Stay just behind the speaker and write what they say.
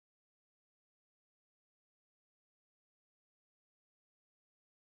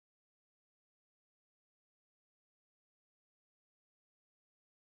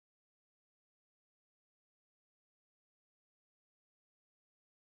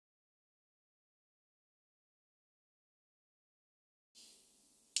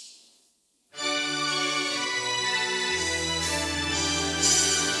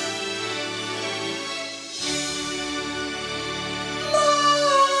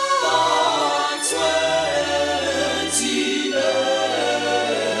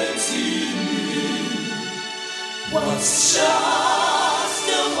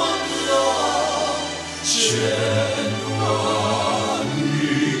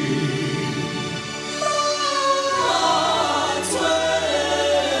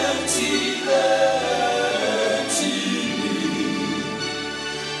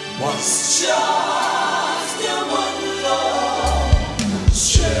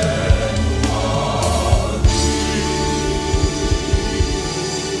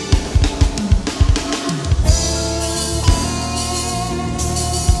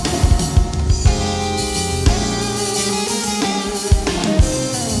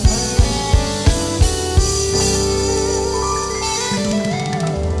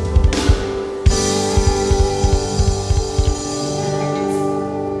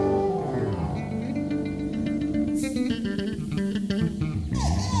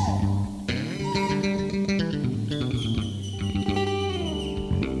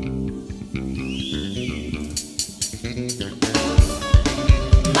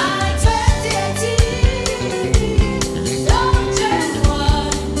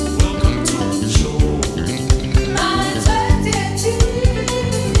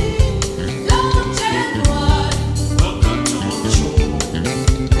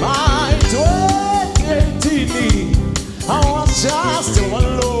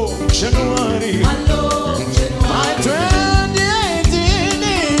January. My 2018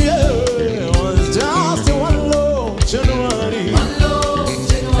 year was just one long January.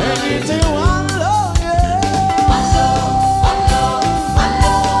 Anything one long, yeah.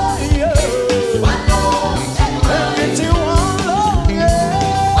 Anything one long, yeah.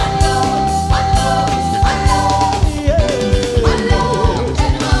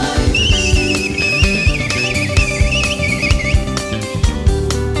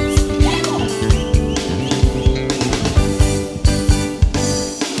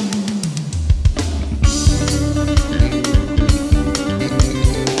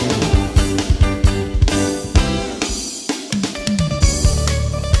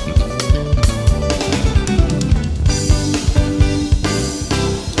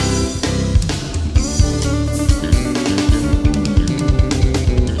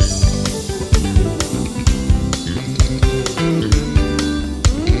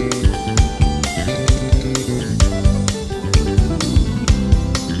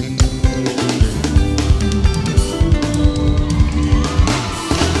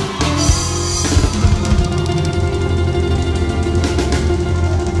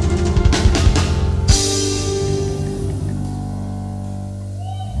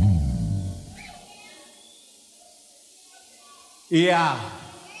 Yeah.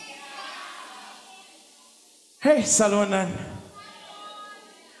 Hey, Salonan.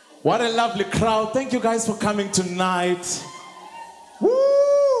 What a lovely crowd. Thank you guys for coming tonight.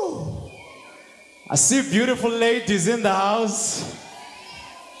 Woo! I see beautiful ladies in the house.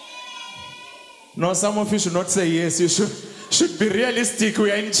 No, some of you should not say yes. You should be realistic.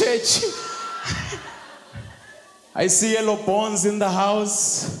 We are in church. I see yellow bones in the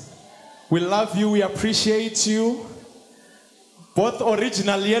house. We love you. We appreciate you. Both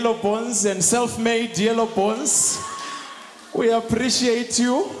original yellow bones and self-made yellow bones. We appreciate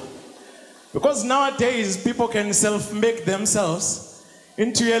you. Because nowadays, people can self-make themselves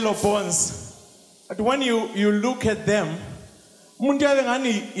into yellow bones. But when you look at them, umuntu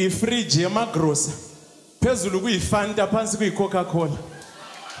ngani ifridge yamagrosa phezulu kuyifanta phansi kuyiCoca-Cola.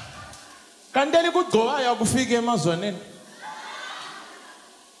 Kanteli kugcokayo kufike emazwaneni.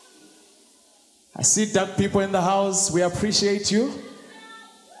 I see dark people in the house. We appreciate you.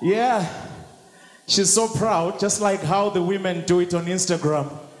 Yeah. She's so proud, just like how the women do it on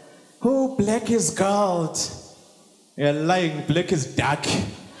Instagram. Oh, black is gold. Yeah, lying, black is dark.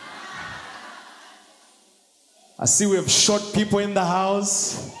 I see we have short people in the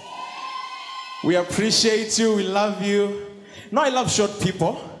house. We appreciate you. We love you. No, I love short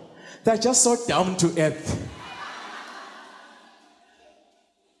people. They're just so down to earth.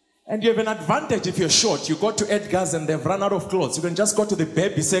 And you have an advantage if you're short. You go to Edgar's and they've run out of clothes. You can just go to the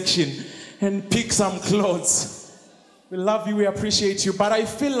baby section and pick some clothes. We love you, we appreciate you. But I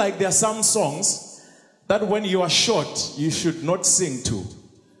feel like there are some songs that when you are short, you should not sing to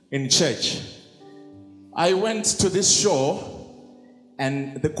in church. I went to this show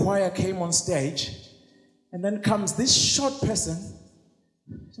and the choir came on stage. And then comes this short person.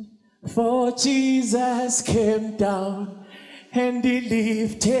 For Jesus came down and he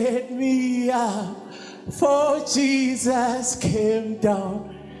lifted me up. For Jesus came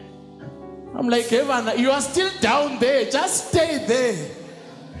down. I'm like, Evan, you are still down there. Just stay there.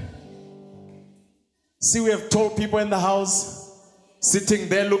 See, we have tall people in the house sitting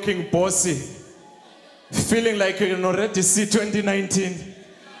there looking bossy, feeling like you can already see 2019.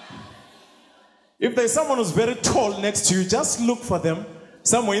 If there's someone who's very tall next to you, just look for them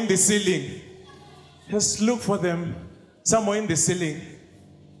somewhere in the ceiling. Just look for them somewhere in the ceiling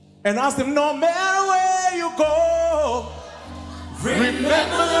and ask them, no matter where you go, remember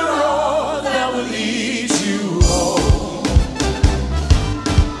the road that will lead you home.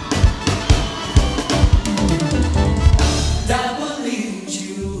 That will lead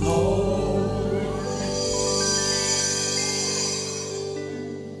you home.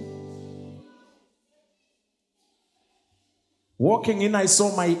 Walking in, I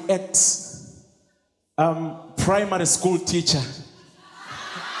saw my ex primary school teacher.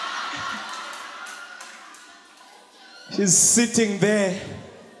 She's sitting there.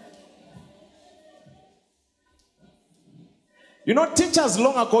 You know, teachers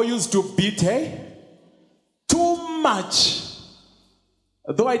long ago used to beat her too much.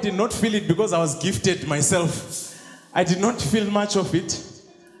 Though I did not feel it because I was gifted myself. I did not feel much of it.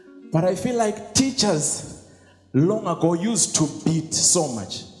 But I feel like teachers long ago used to beat so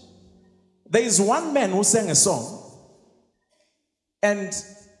much. There is one man who sang a song, and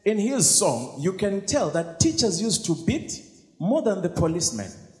in his song, you can tell that teachers used to beat more than the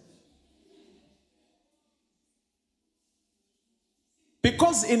policemen.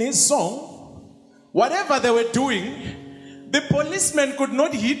 Because in his song, whatever they were doing, the policemen could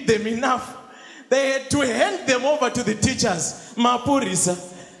not hit them enough. They had to hand them over to the teachers. Mapurisa.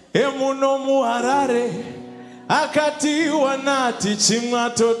 Emuno muharare. Akati wanati chimwa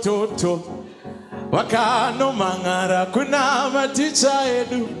tototo. Wakano mangara kuna maticha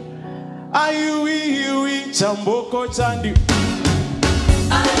edu. Ayui chamboko chandi.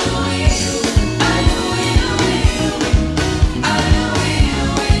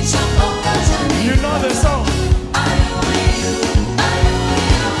 You know the song?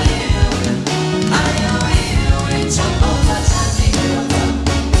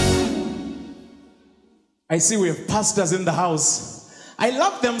 I see we have pastors in the house. I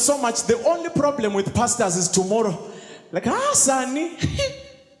love them so much. The only problem with pastors is tomorrow. Like, Sonny,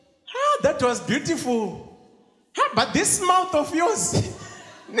 that was beautiful. But this mouth of yours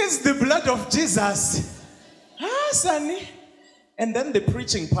needs the blood of Jesus. Sonny. And then the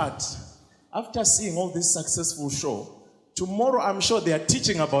preaching part. After seeing all this successful show, tomorrow I'm sure they are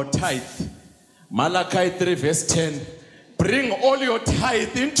teaching about tithe. Malachi 3 verse 10. Bring all your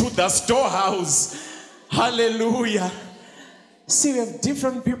tithe into the storehouse. Hallelujah. See, we have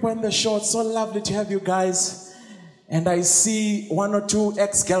different people in the show. It's so lovely to have you guys. And I see one or two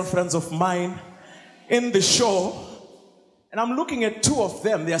ex-girlfriends of mine in the show. And I'm looking at two of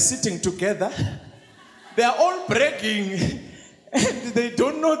them. They are sitting together. They are all bragging. And they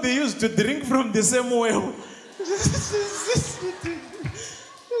don't know they used to drink from the same well.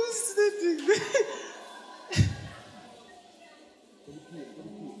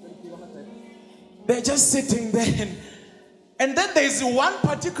 They're just sitting there. And then there's one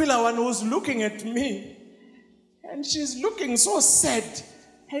particular one who's looking at me. And she's looking so sad.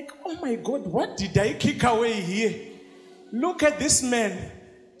 Like, oh my God, what did I kick away here? Look at this man.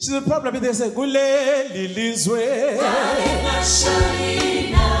 She's probably there say, Gule lilizwe.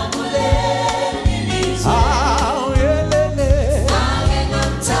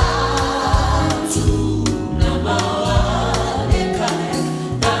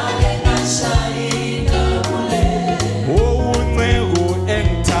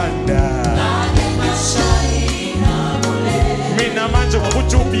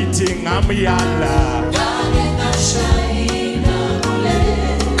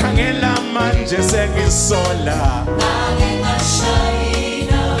 Kangela manje sengisola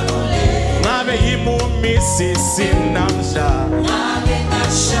ngabe yimumisi sinamhla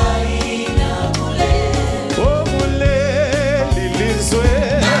oh kuleli lizwe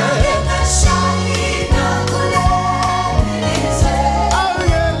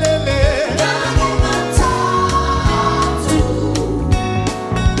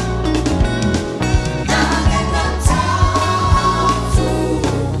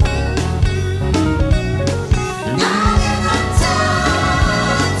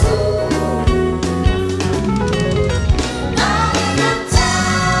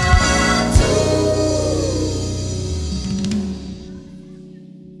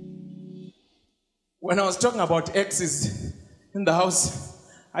When I was talking about exes in the house,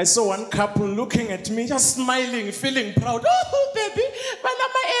 I saw one couple looking at me, just smiling, feeling proud. Oh, baby, my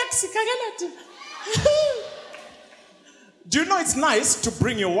ex. Do you know it's nice to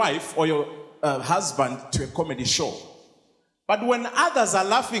bring your wife or your husband to a comedy show? But when others are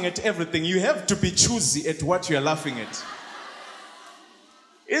laughing at everything, you have to be choosy at what you are laughing at.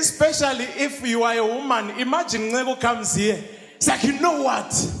 Especially if you are a woman. Imagine Nceku comes here. It's like, you know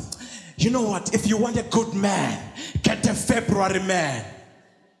what? You know what? If you want a good man, get a February man.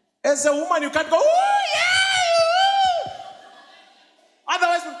 As a woman, you can't go, oh yeah! Ooh.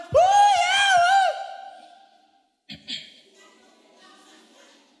 Otherwise, oh yeah!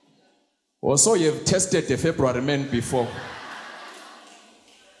 Also, you've tested a February man before.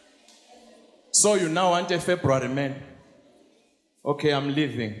 So you now want a February man. Okay, I'm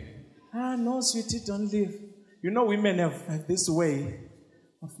leaving. Ah, no, sweetie, don't leave. You know, women have this way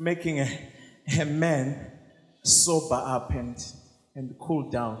of making a man sober up and cool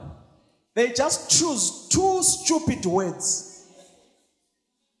down. They just choose two stupid words.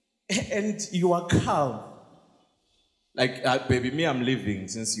 And you are calm. Like, baby, me, I'm leaving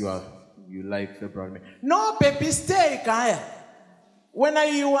since you like February. No, baby, stay, Kaya. When are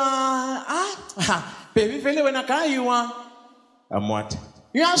you baby, Feli, when are you I'm what?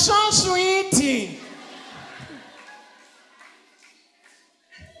 You are so sweet.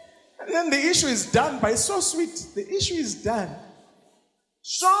 And then the issue is done by so sweet. The issue is done.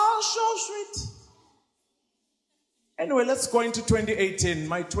 So sweet. Anyway, let's go into 2018.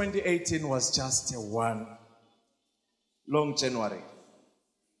 My 2018 was just a one long January.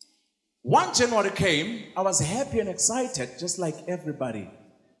 1 January came, I was happy and excited, just like everybody.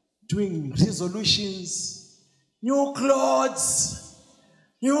 Doing resolutions, new clothes,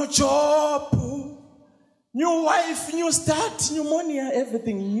 new job, new wife, new start, pneumonia,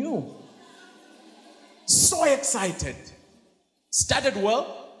 everything new. So excited. Started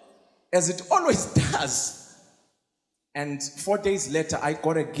well, as it always does. And 4 days later, I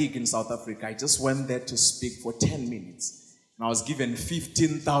got a gig in South Africa. I just went there to speak for 10 minutes. And I was given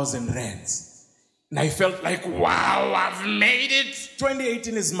 15,000 rands. And I felt like, wow, I've made it.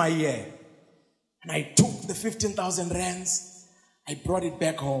 2018 is my year. And I took the 15,000 rands. I brought it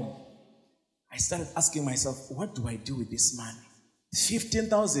back home. I started asking myself, what do I do with this money?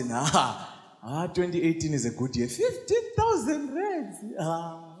 15,000, 2018 is a good year. 15,000 rands.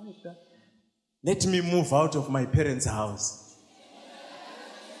 Let me move out of my parents' house.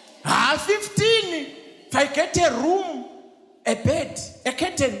 15. If I get a room, a bed, a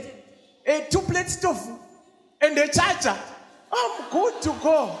curtain, a 2-plate stove, and a charger, I'm good to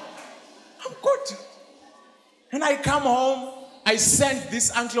go. I'm good. And I come home. I sent this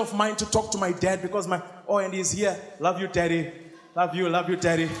uncle of mine to talk to my dad because and he's here. Love you, Daddy. Love you,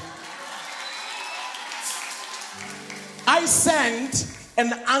 Daddy. I sent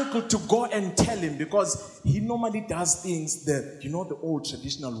an uncle to go and tell him because he normally does things the old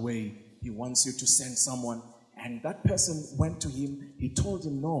traditional way. He wants you to send someone. And that person went to him. He told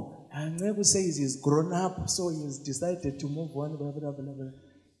him, no. And Nceku says he's grown up, so he's decided to move on. Blah, blah, blah, blah.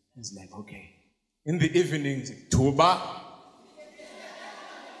 He's like, okay. In the evening, Tuba,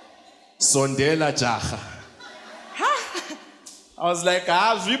 Sondela Jaha. I was like,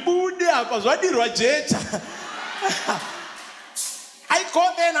 I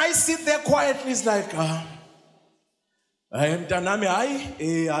go there and I sit there quietly. It's like, I am Tanami.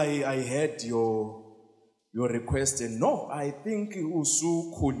 I heard your request, and no, I think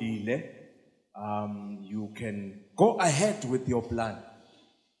Usu Kulile, you can go ahead with your plan.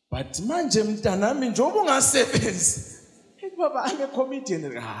 But manje mtanami njobo ngasebenzi. Baba, I'm a comedian.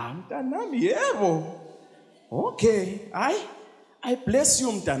 Mtanami yebo. Okay, I bless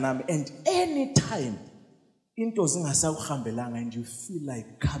you mtanami, and anytime into zingasawuhambelanga and you feel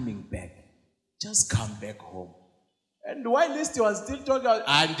like coming back, just come back home. And while he was still talking,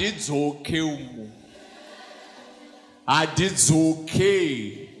 and it's okay. It's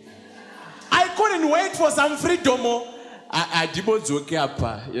okay. I couldn't wait for some freedom.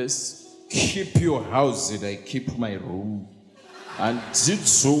 Yes. Keep your house and I keep my room. And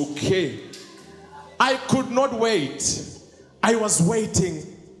it's okay. I could not wait. I was waiting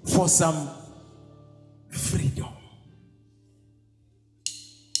for some freedom.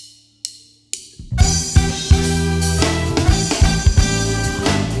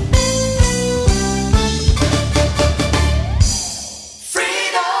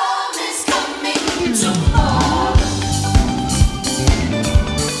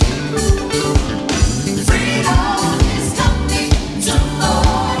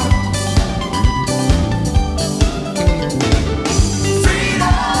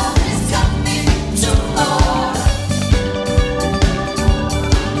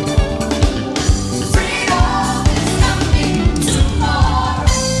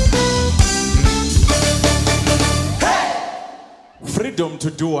 To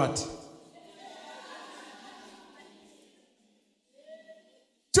do what?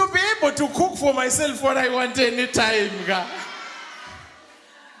 To be able to cook for myself what I want anytime.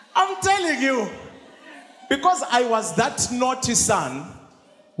 I'm telling you, because I was that naughty son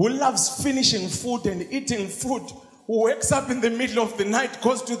who loves finishing food and eating food, who wakes up in the middle of the night,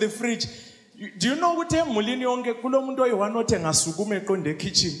 goes to the fridge. Do you know what I'm mulini onge kulomundo iwanote ngasukume konde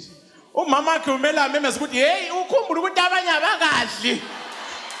kitchen? Oh mama kumela memes good hey ukumbulu kutabanya bakahle.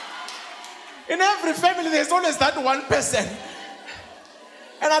 In every family there's always that one person.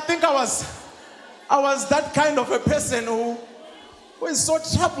 And I think I was that kind of a person who is so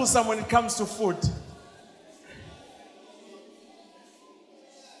troublesome when it comes to food.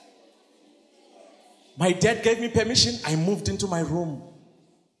 My dad gave me permission. I moved into my room.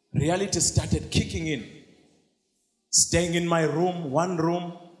 Reality started kicking in. Staying in my room, one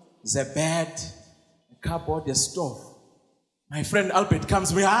room, there's a bed, a cupboard, a stove. My friend Albert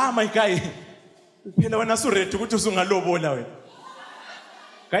comes to me, my guy.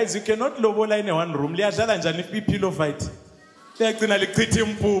 Guys, you cannot lobola in one room. If we pillow fight.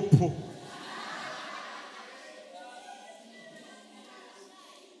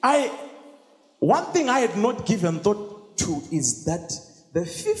 One thing I had not given thought to is that the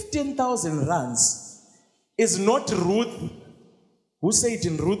 15,000 rands is not Ruth, who said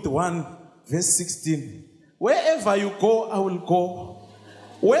in Ruth 1 verse 16, wherever you go, I will go.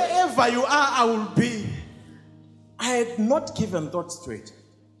 Wherever you are, I will be. I had not given thoughts to it.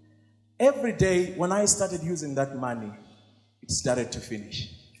 Every day when I started using that money, it started to finish.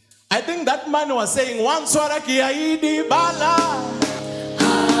 I think that man was saying, "One swara kiaidi bala."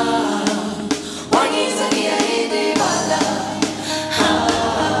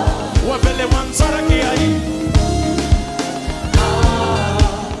 Wapele one swara kiaidi.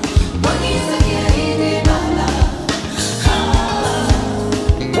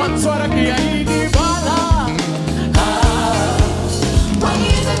 One swara kiaidi bala.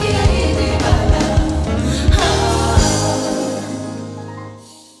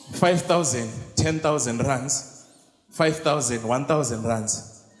 5,000, 10,000 rands, 5,000, 1,000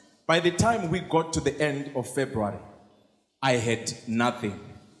 rands. By the time we got to the end of February, I had nothing.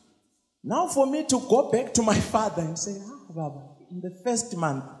 Now for me to go back to my father and say, Baba, in the first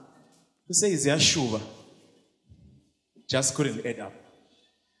month, to say, is Yashuva, just couldn't add up.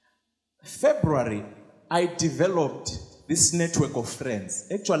 February, I developed this network of friends.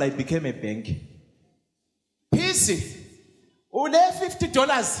 Actually, I became a bank. PC. Ule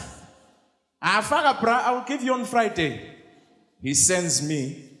 $50. I will give you on Friday. He sends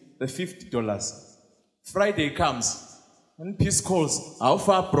me the $50. Friday comes. And peace calls. How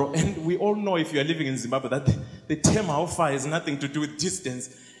far, bro? And we all know, if you are living in Zimbabwe, that the term how far has nothing to do with distance.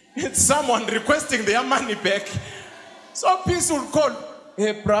 It's someone requesting their money back. So peace will call.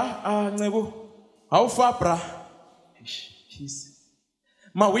 Hey, bra, Nceku, how far, bra? Peace.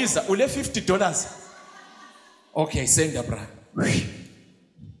 Mawiza, ule $50. Okay, send her, bra.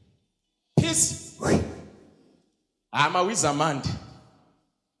 Peace. Mawiza Monday.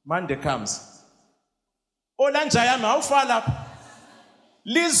 Monday comes. Olanjayama, how far up?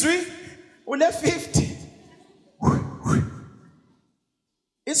 Lizwi, ule 50.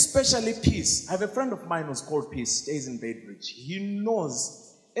 Especially Peace. I have a friend of mine who's called Peace, stays in Bedbridge. He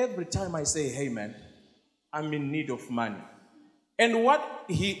knows every time I say, hey man, I'm in need of money. And what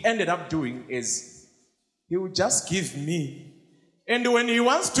he ended up doing is, he would just give me. And when he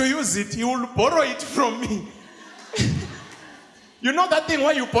wants to use it, he will borrow it from me. You know that thing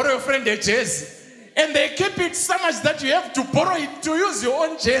where you borrow your friend a jazz? And they keep it so much that you have to borrow it to use your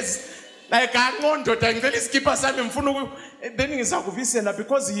own jazz. Like,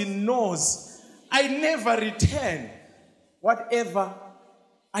 because he knows I never return whatever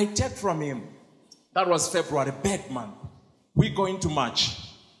I take from him. That was February, bad month. We go into March.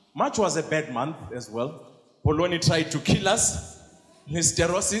 March was a bad month as well. Poloni tried to kill us,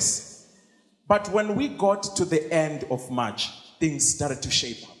 listerosis. But when we got to the end of March, things started to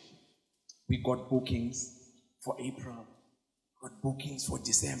shape up. We got bookings for April, got bookings for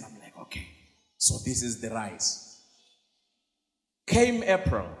December. I'm like, okay, so this is the rise. Came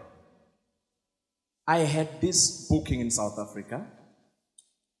April, I had this booking in South Africa.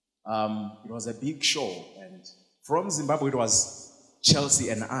 It was a big show, and from Zimbabwe it was Chelsea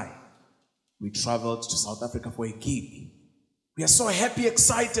and I. We traveled to South Africa for a gig. We are so happy,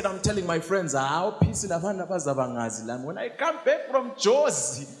 excited. I'm telling my friends, how peaceful. When I come back from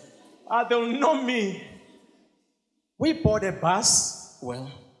Jozi, they'll know me. We bought a bus. Well,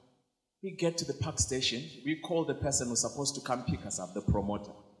 we get to the park station. We call the person who's supposed to come pick us up, the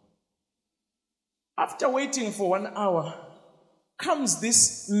promoter. After waiting for 1 hour, comes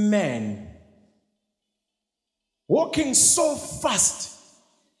this man walking so fast.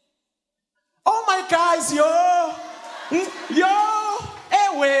 Oh my guys, yo,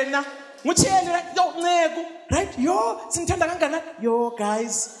 wena, yo, Nceku, right? Yo,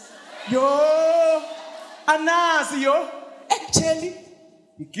 guys, yo, Anas, yo. Actually,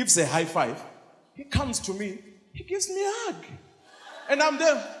 he gives a high five. He comes to me. He gives me a hug, and I'm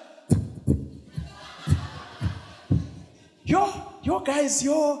there. Yo, guys,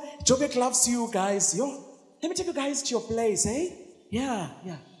 yo, Jobek loves you guys. Yo, let me take you guys to your place, eh? Yeah.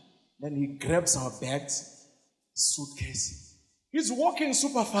 Then he grabs our bags, suitcase. He's walking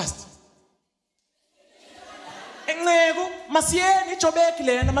super fast. Nceku, masieni Jobek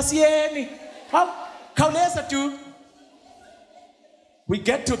lena, masieni. Khawuleza tu. We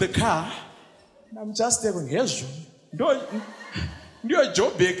get to the car, and I'm just there going, yes, Ndio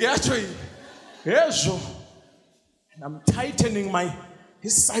Jobek actually. Yes, and I'm tightening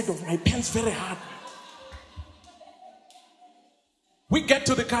his side of my pants very hard. We get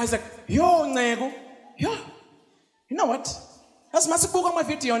to the car, he's like, yo, Nceku, yo, you know what? That's masibuka my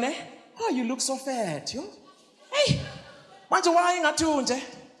video, ne? Oh, you look so fat, yo. Hey, manje why ngathunje?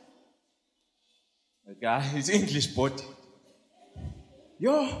 The guy, he's English body.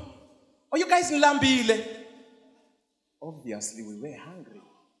 Yo, oh, you guys nilambile. Obviously, we were hungry.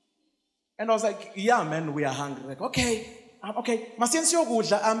 And I was like, yeah, man, we are hungry. Like, okay, okay.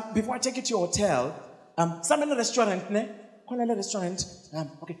 Before I take you to your hotel, some in a restaurant, ne? Corner restaurant.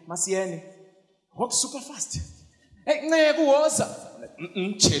 Okay, Masieni. Walk super fast. Hey, Nceku was.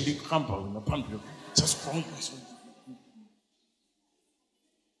 Cheli humble, just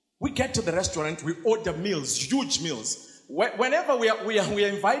we get to the restaurant, we order meals, huge meals. Whenever we are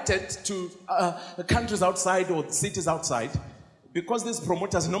invited to the countries outside or the cities outside, because these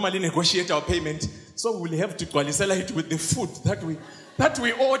promoters normally negotiate our payment, so we'll have to qualify it with the food that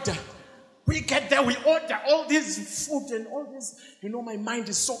we order. We get there, we order all this food and all this. You know, my mind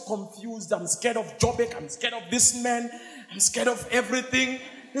is so confused. I'm scared of Jobek. I'm scared of this man. I'm scared of everything.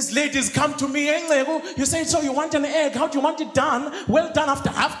 These ladies come to me. You say, so you want an egg? How do you want it done? Well done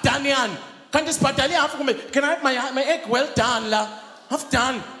after half done, yan. Can I have my egg well done? Half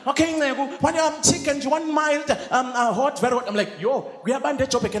done. Okay, want chicken? Do you want mild? Hot, very hot? I'm like, yo, we have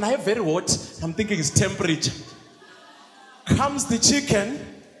banded Jobek. Can I have very hot? I'm thinking it's temperature. Comes the chicken.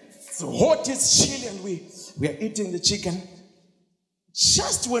 It's hot, it's chilly, and we are eating the chicken.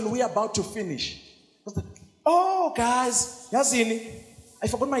 Just when we are about to finish, oh guys, Yazini, I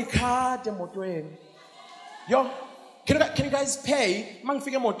forgot my card. Yo, can you guys pay?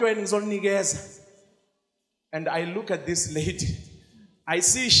 And I look at this lady. I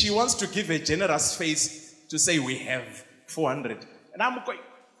see she wants to give a generous face to say we have 400, and I'm going.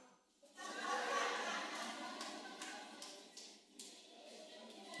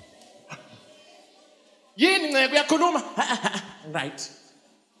 Right.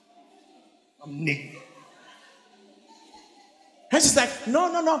 I'm Nick. And she's like,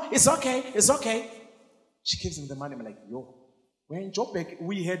 no, it's okay. She gives him the money. I'm like, yo, we're in Jobek.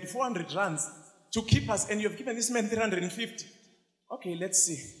 We had 400 rands to keep us, and you've given this man 350. Okay, let's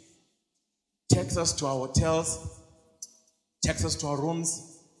see. Takes us to our hotels, takes us to our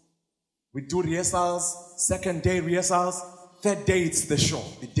rooms. We do rehearsals, second day rehearsals, third day it's the show,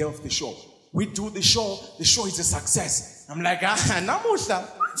 the day of the show. We do the show is a success. I'm like, namusha.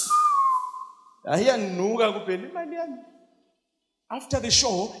 After the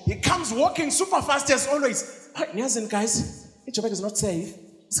show, he comes walking super fast as always. Listen, guys, Jobek is not safe.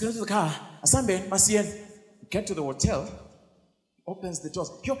 Let's get into the car. Asambe, Masien. Get to the hotel. Opens the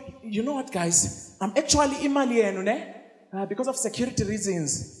doors. You know what, guys? I'm actually Imalian, because of security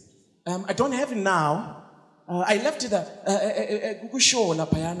reasons. I don't have it now. I left it a Google show la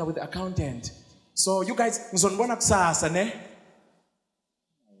payana with the accountant. So you guys, mzonbona kusasa, ne?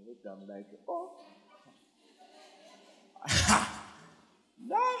 I'm like, oh.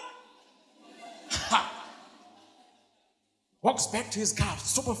 Walks back to his car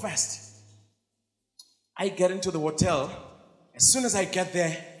super fast. I get into the hotel. As soon as I get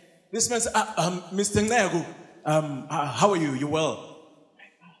there, this man says, Mr. Nceku, how are you? You well?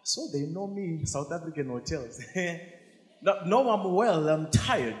 So they know me in South African hotels. No, I'm well. I'm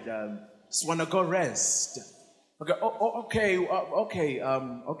tired. Just want to go rest. Okay,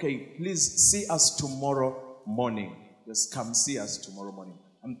 okay. Please see us tomorrow morning. Just come see us tomorrow morning.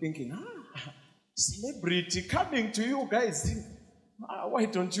 I'm thinking, celebrity coming to you guys. Why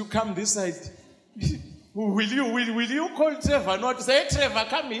don't you come this side? Will you call Trevor? Not say, Trevor,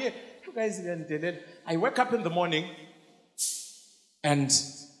 come here. You guys didn't. I wake up in the morning and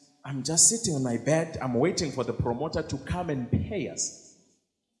I'm just sitting on my bed. I'm waiting for the promoter to come and pay us.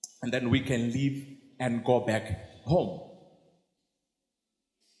 And then we can leave and go back home.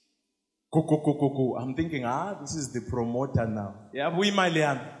 I'm thinking, this is the promoter now. Yeah,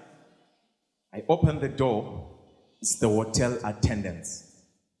 I open the door. It's the hotel attendants.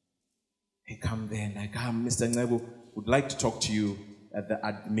 They come there and like, Mr. Nceku, would like to talk to you at the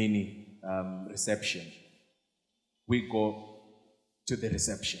admin reception. We go to the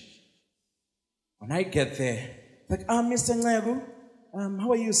reception. When I get there, like, Mr. Nceku,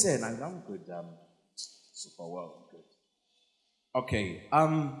 how are you, sir? I'm good. Super well, good. Okay.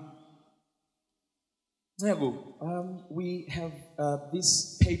 Nceku, we have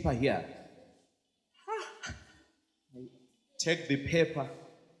this paper here. I take the paper,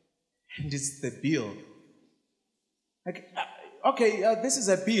 and it's the bill. Like, okay, this is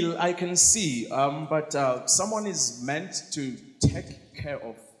a bill I can see, but someone is meant to take care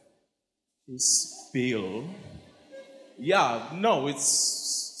of this bill. Yeah, no,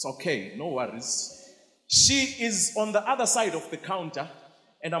 it's okay, no worries. She is on the other side of the counter,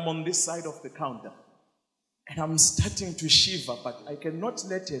 and I'm on this side of the counter. And I'm starting to shiver, but I cannot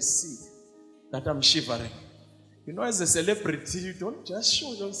let her see that I'm shivering. You know, as a celebrity, you don't just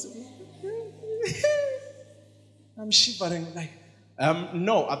show yourself. I'm shivering like,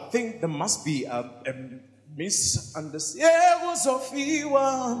 no, I think there must be a misunderstanding.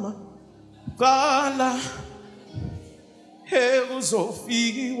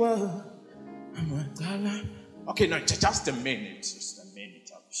 Okay, no, just a minute. Just a minute.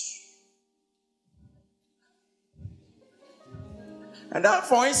 And that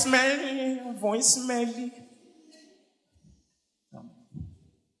voicemail.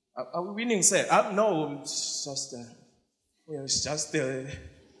 Are we winning, sir? No, it's just the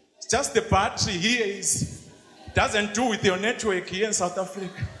battery here doesn't do with your network here in South Africa.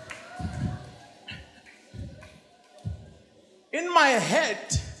 In my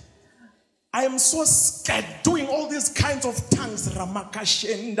head, I am so scared doing all these kinds of tongues.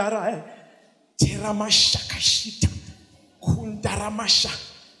 Ramakashendara, Teramashakashita, Kundaramasha.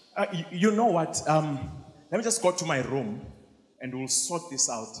 You know what? Let me just go to my room and we'll sort this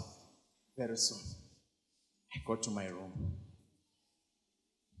out very soon. I go to my room.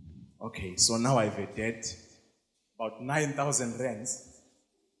 Okay, so now I have a debt, about 9,000 rands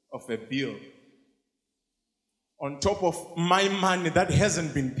of a bill. On top of my money that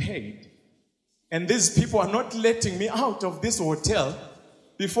hasn't been paid. And these people are not letting me out of this hotel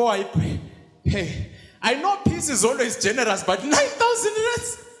before I pay. I know peace is always generous, but 9,000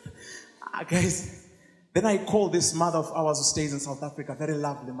 rands? Guys, then I call this mother of ours who stays in South Africa, very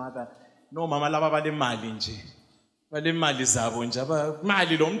lovely mother. No, mama, lava bale mali nje. Bale mali zabo nje.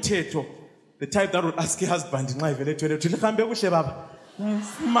 Mali lo mthetho. The type that would ask her husband, nxa ivele ethwele, uthi lihambe kuhle baba.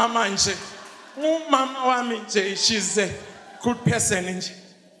 Mama nje. Mama wami nje, she's a good person nje.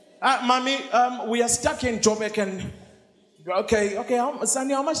 Mommy, we are stuck in Joburg and okay,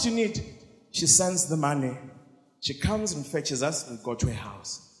 Sunny, how much do you need? She sends the money. She comes and fetches us. We go to her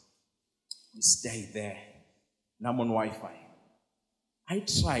house. We stay there. And I'm on Wi-Fi. I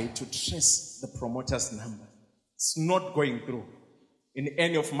try to trace the promoter's number. It's not going through in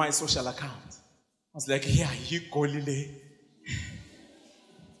any of my social accounts. I was like, yeah, he golile.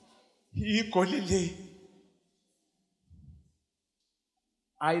 He golile.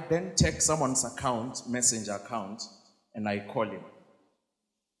 I then take someone's account, messenger account, and I call him.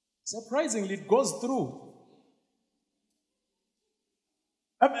 Surprisingly, it goes through.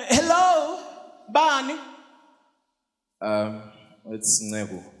 Hello, Bani. It's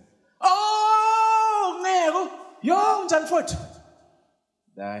Nceku. Oh, Nceku. Yo, Njanfot.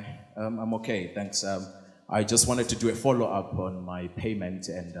 I'm okay, thanks. I just wanted to do a follow-up on my payment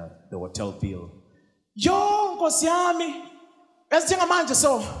and the hotel bill. Yo, Nkosi yami. Esinjengamanje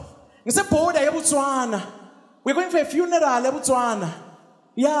so. Ngisebhoda eBotswana. We're going for a funeral eBotswana.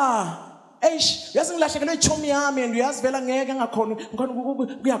 Yeah. Eish, uyazi ngilahlekelwe ichomi yami and uyazi vela ngeke ngakhona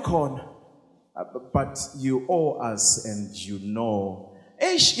kuyakhona. But you owe us and you know.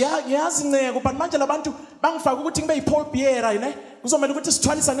 Eish, yazi Nceku, but manje labantu bangifaka ukuthi ngibe yiPaul Biera, ne? Kuzomela ukuthi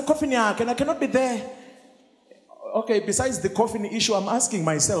sithwalisane coffin yakhe and I cannot be there. Okay, besides the coffin issue, I'm asking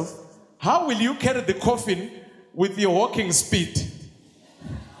myself, how will you carry the coffin with your walking speed?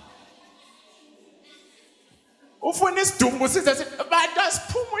 Ufuna isidumbu size sithi abantu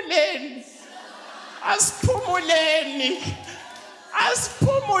asiphumuleni. Asiphumuleni.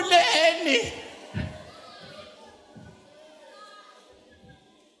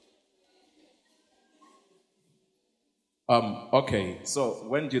 Okay, so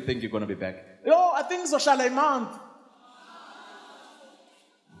when do you think you're going to be back? Yo, I think zohlala a month.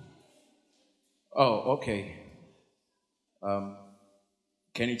 Oh, okay.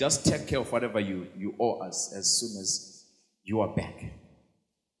 Can you just take care of whatever you owe us as soon as you are back?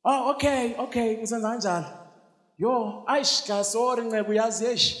 Oh, okay. Ngisenza kanjalo. Yo, guys, sorry Nceku yazi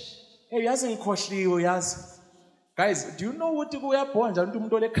yesh. Hey, yazi ngikhohliwe yazi. Guys, do you know ukuthi kuyabhonga njalo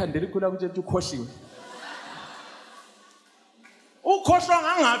umuntu olekhandela ikhula ukuthi ukhohliwe? Ukhohlwa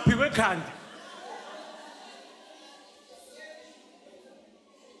ngangaphi kwekhanda?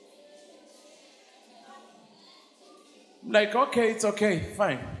 Like, okay, it's okay,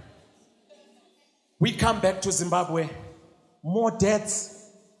 fine. We come back to Zimbabwe. More debts,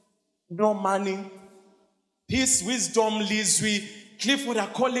 no money. Peace, wisdom, Lizwi, Cliffwood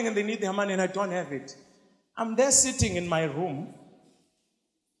are calling and they need their money and I don't have it. I'm there sitting in my room,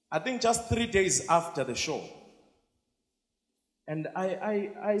 I think just 3 days after the show. And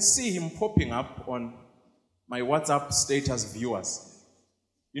I see him popping up on my WhatsApp status viewers.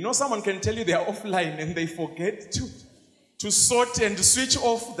 You know, someone can tell you they are offline and they forget to sort and switch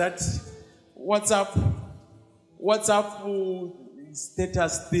off that WhatsApp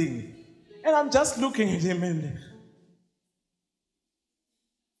status thing. And I'm just looking at him and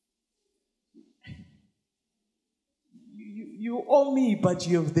you owe me, but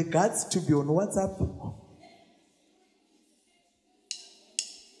you have the guts to be on WhatsApp.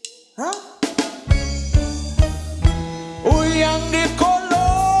 Huh?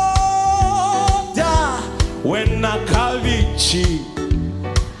 When I call it church.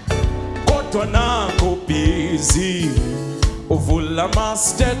 Kodwa nangu busy. Uvula ma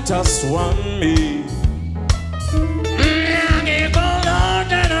status wami.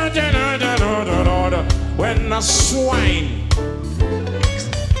 When I swine.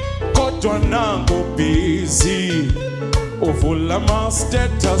 Kodwa nangu busy. Uvula ma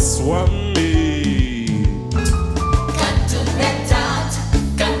status wami.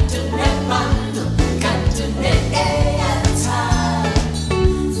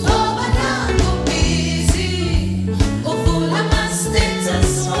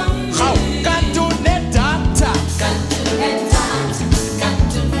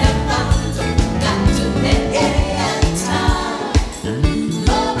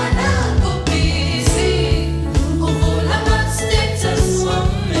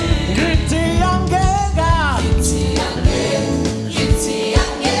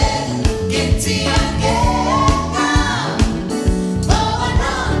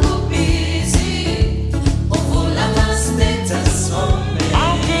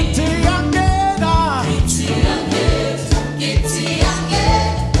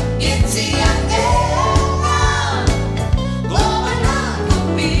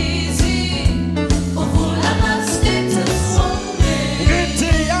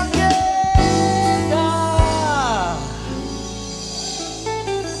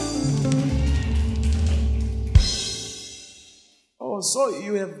 So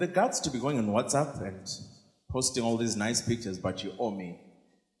you have the guts to be going on WhatsApp and posting all these nice pictures, but you owe me.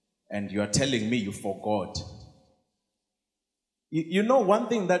 And you are telling me you forgot. You know one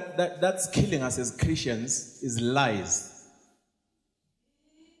thing that's killing us as Christians is lies.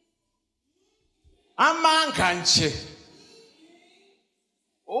 Amankanche.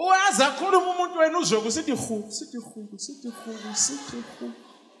 Wazakhuluma umuntu wena uzoku sithi hu.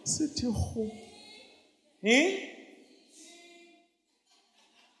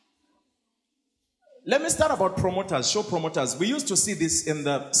 Let me start about promoters, show promoters. We used to see this in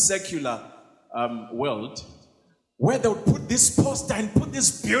the secular world, where they would put this poster and put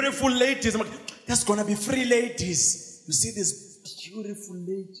these beautiful ladies. I'm like, there's going to be free ladies. You see these beautiful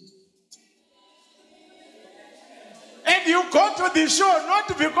ladies. And you go to the show, not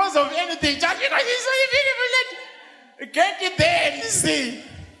because of anything, just because it's so beautiful lady. Get it there and see.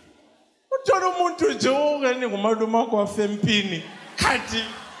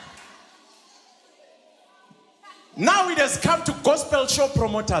 Now it has come to gospel show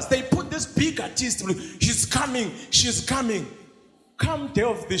promoters. They put this big artist. She's coming. Come day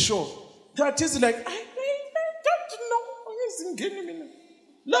of the show. The artist is like, I don't know.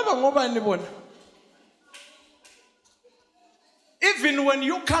 Even when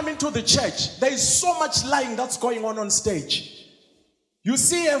you come into the church, there is so much lying that's going on stage. You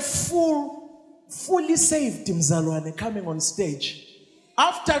see a fully saved Mzalwane coming on stage.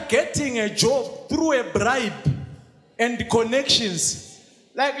 After getting a job through a bribe and connections.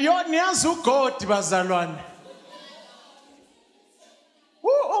 Like, your niyazu God bazalwane.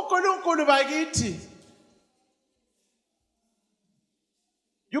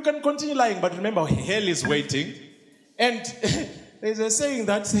 You can continue lying, but remember, hell is waiting. And there's a saying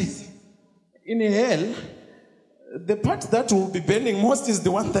that says, in hell, the part that will be burning most is the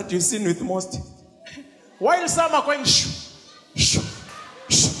one that you've seen with most. While some are going shoo, shoo,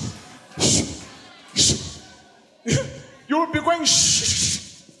 shoo, shoo, shoo. You will be going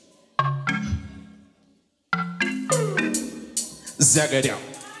shh. Zagadia.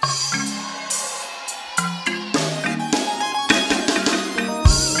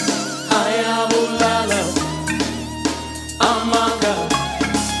 Ayabulala. Amaga.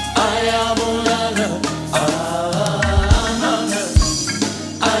 Ayabulala. Amaga.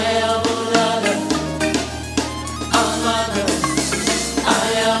 Ayabulala. Amaga.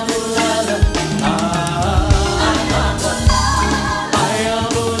 Ayabulala.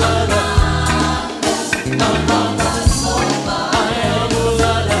 Ayabulala.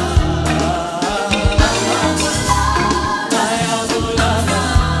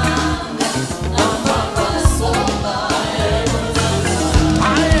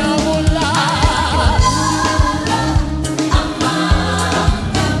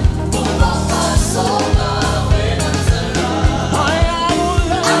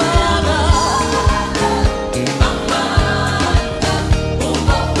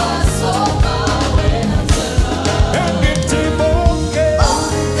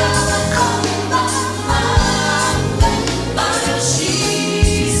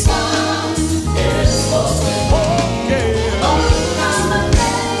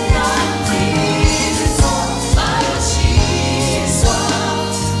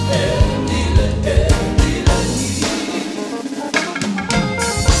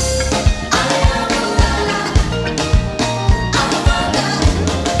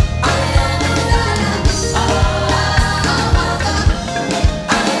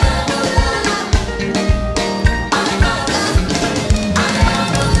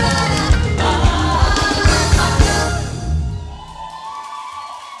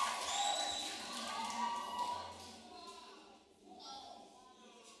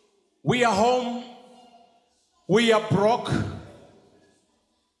 We are home. We are broke.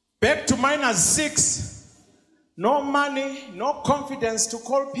 Back to -6. No money, no confidence to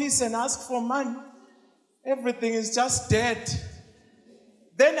call peace and ask for money. Everything is just dead.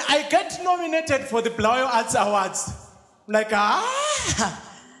 Then I get nominated for the Blayo Arts Awards. Like,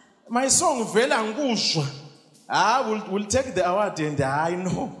 my song, Vela Ngushwa. We'll take the award and I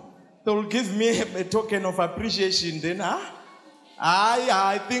know. They will give me a token of appreciation. Then,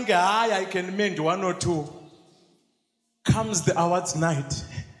 I think I can mend 1 or 2. Comes the awards night.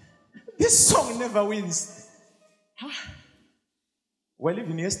 This song never wins. Well,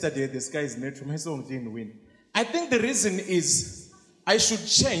 even yesterday, the Skies Metro, my song didn't win. I think the reason is I should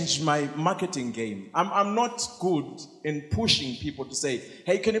change my marketing game. I'm not good in pushing people to say,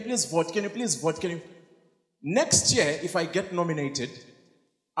 hey, can you please vote? Can you please vote? Can you? Next year, if I get nominated,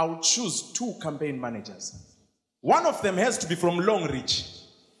 I'll choose 2 campaign managers. One of them has to be from Longreach.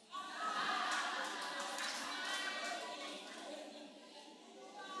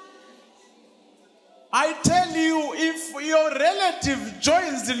 I tell you, if your relative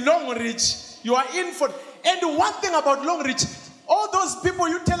joins the Longreach, you are in for. And one thing about Longreach, all those people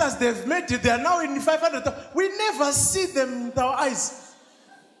you tell us they've made it, they are now in 500. We never see them with our eyes.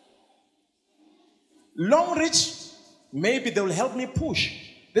 Longreach, maybe they will help me push.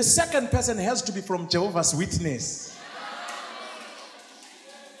 The second person has to be from Jehovah's Witness.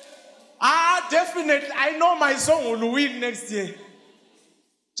 Definitely, I know my song will win next year.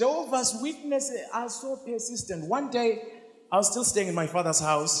 Jehovah's Witnesses are so persistent. One day, I was still staying in my father's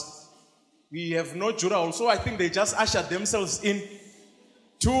house. We have no jura also. I think they just ushered themselves in.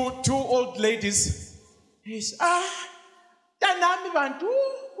 Two old ladies. Tanami bantu,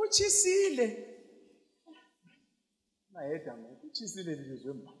 uchisile.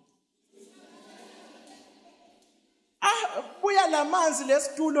 Buya lamanzi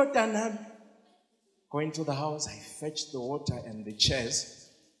lesitulo tanami. Going to the house, I fetch the water and the chairs.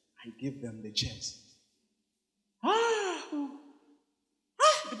 I give them the chairs.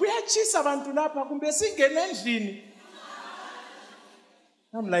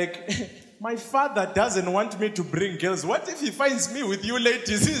 I'm like, my father doesn't want me to bring girls. What if he finds me with you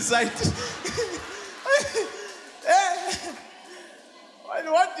ladies inside?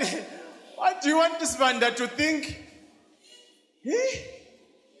 What do you want this man to think?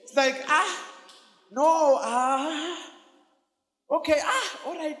 It's like, no, okay,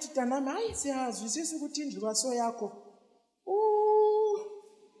 all right, Tanama, I say, this is good thing, you are so yako.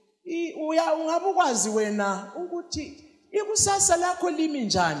 Uyabukwazi wena ukuthi ikusasa lakho limi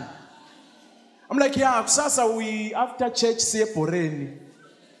njani. I'm like, yeah, kusasa we after church siye Boreni.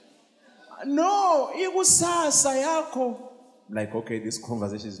 No, ikusasa yakho. I'm like, okay, this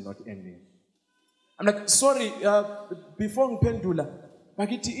conversation is not ending. I'm like, sorry, before ngiphendula,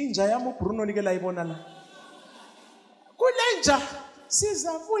 bakithi inja yami uBruno nike la ibona la. Kulenja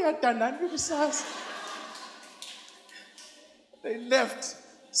sizavuya tanani kusasa. They left.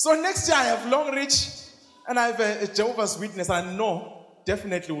 So next year I have Longreach and I have a Jehovah's Witness. I know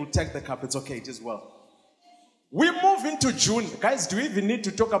definitely will take the cup. It's okay, it is well. We move into June. Guys, do we even need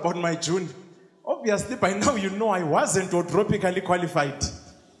to talk about my June? Obviously, by now you know I wasn't tropically qualified.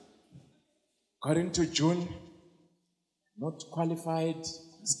 Got into June, not qualified,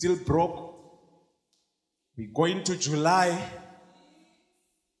 still broke. We go into July.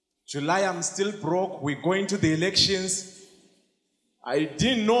 July, I'm still broke. We go into the elections. I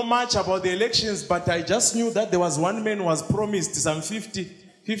didn't know much about the elections, but I just knew that there was one man who was promised some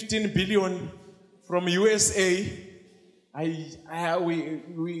 15 billion from USA.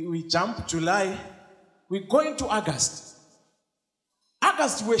 We jump July. We go into August.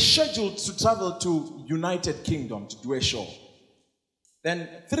 August, we're scheduled to travel to United Kingdom to do a show. Then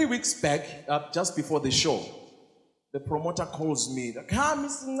 3 weeks back, just before the show, the promoter calls me. Like,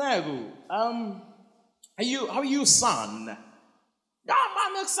 Mr. Nceku, how are you, son?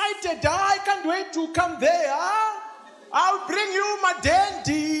 I'm excited. I can't wait to come there. I'll bring you my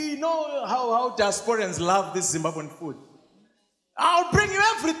dandy. You know how diasporans love this Zimbabwean food. I'll bring you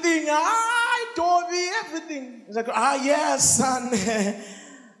everything. Toby, everything. He's like, yes, son.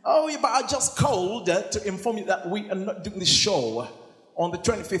 Oh, yeah, but I just called to inform you that we are not doing the show on the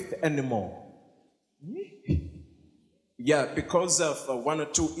 25th anymore. Yeah, because of 1 or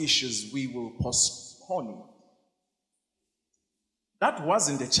 2 issues, we will postpone. That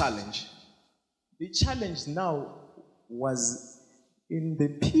wasn't the challenge. The challenge now was in the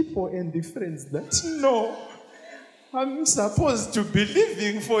people and the friends that know I'm supposed to be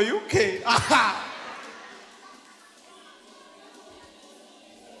living for UK.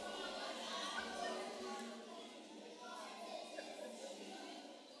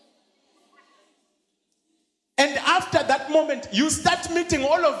 moment you start meeting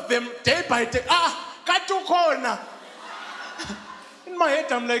all of them day by day. Katukona. In my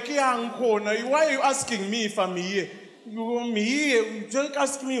head, I'm like, yeah, Nkona. Why are you asking me if I'm here? I'm here. You just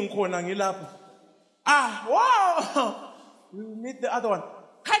ask me Nkona ngilapo. Wow. You meet the other one.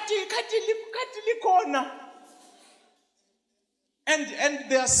 Kati likona. And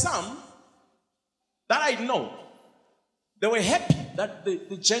there are some that I know. They were happy that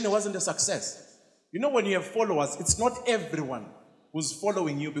the journey wasn't a success. You know, when you have followers, it's not everyone who's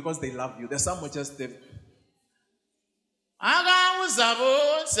following you because they love you. There's some who just they.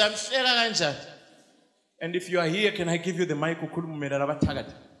 And if you are here, can I give you the mic?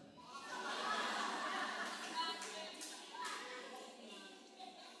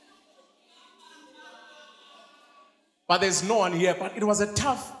 But there's no one here. But it was a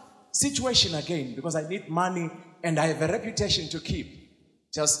tough situation again because I need money and I have a reputation to keep.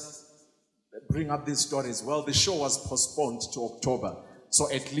 Just bring up these stories. Well, the show was postponed to October.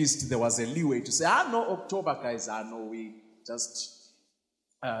 So at least there was a leeway to say, no, October, guys. No, we just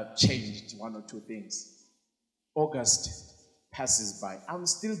changed one or two things. August passes by. I'm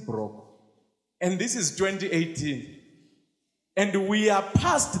still broke. And this is 2018. And we are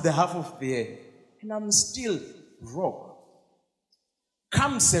past the half of the year. And I'm still broke.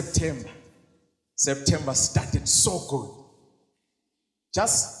 Come September started so good.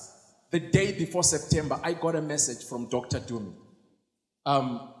 Just the day before September, I got a message from Dr. Dumi.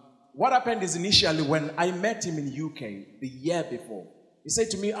 What happened is initially when I met him in UK the year before, he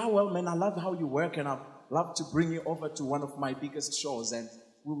said to me, well, man, I love how you work and I'd love to bring you over to one of my biggest shows and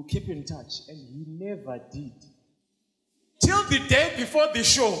we will keep in touch. And he never did. Till the day before the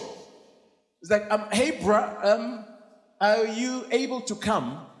show. It's like, hey, bruh, are you able to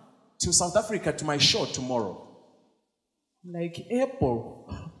come to South Africa to my show tomorrow? I'm like, Apple.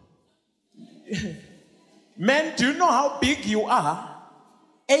 Man, do you know how big you are?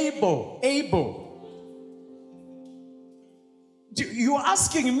 Able. You're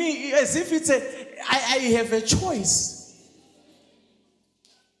asking me as if it's I have a choice.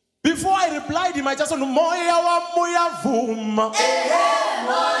 Before I replied him, I just went, Moya wa moya vuma.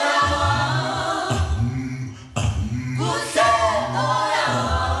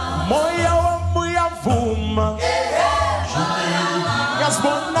 Moya wa moya vuma.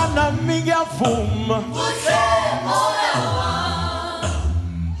 Gasbona na miga vuma.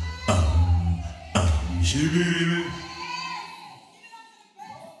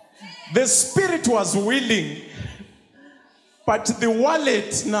 The spirit was willing, but the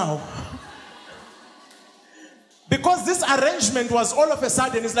wallet now. Because this arrangement was all of a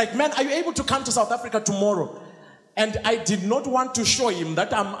sudden, it's like, man, are you able to come to South Africa tomorrow? And I did not want to show him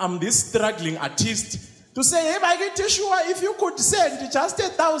that I'm this struggling artist. To say, hey, I get sure if you could send just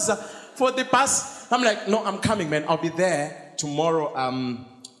 1,000 for the bus. I'm like, no, I'm coming, man. I'll be there tomorrow,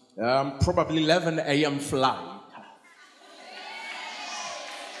 probably 11 a.m. flight.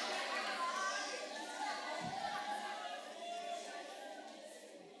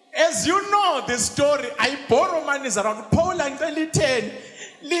 As you know the story, I borrow money around Poland, 10,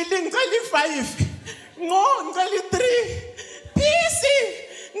 Lily, 5, no, 3, PC,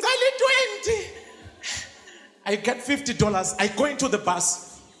 20. I get $50. I go into the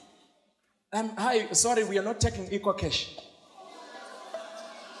bus. Hi, sorry, we are not taking equal cash.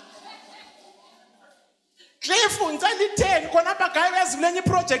 Cliff, 10, Konapa Kaiwas, many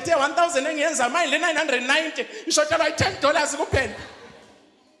project here, 1,000 yen, mine, 990. You should have $10.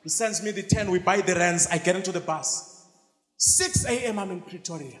 He sends me the 10, we buy the rands, I get into the bus. 6 a.m. I'm in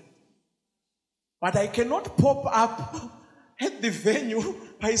Pretoria. But I cannot pop up at the venue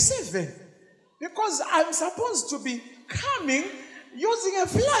by 7. Because I'm supposed to be coming using a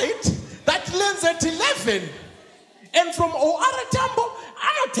flight that lands at 11. And from OR Tambo,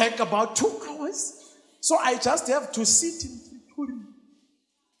 I'll take about 2 hours. So I just have to sit in Pretoria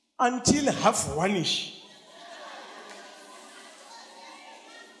until 1:30.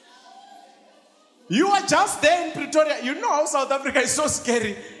 You are just there in Pretoria. You know how South Africa is so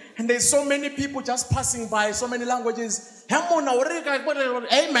scary. And there's so many people just passing by, so many languages. Hey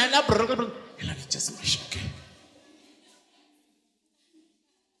man,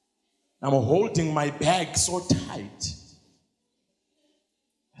 I'm holding my bag so tight.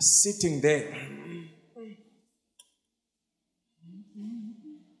 Sitting there.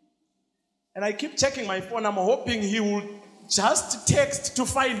 And I keep checking my phone. I'm hoping he will just text to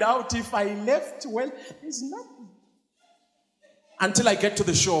find out if I left. Well, there's nothing. Until I get to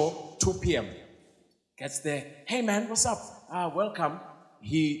the show, 2 p.m. Gets there. Hey man, what's up? Welcome.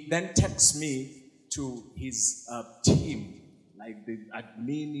 He then texts me to his team, like the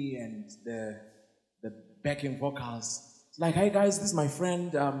admini and the backing vocals. Like, hey guys, this is my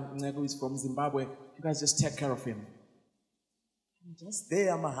friend, Nceku is from Zimbabwe. You guys just take care of him. I'm just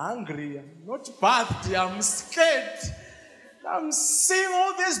there, I'm hungry, I'm not bathed, I'm scared. I'm seeing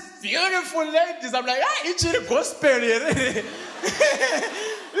all these beautiful ladies. I'm like, it's a gospel here.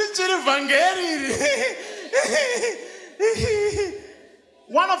 It's a evangelion.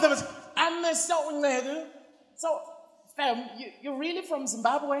 One of them is, I'm so Nceku. So, fam, you're really from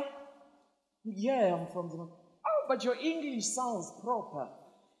Zimbabwe? Yeah, I'm from Zimbabwe. Oh, but your English sounds proper.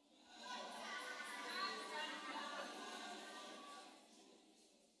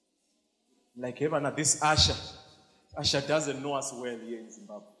 Like, even at this Asha doesn't know us well here in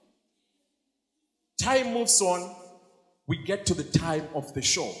Zimbabwe. Time moves on. We get to the time of the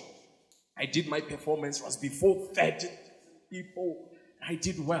show. I did my performance. It was before 30 people. I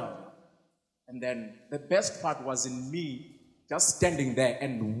did well. And then the best part was in me just standing there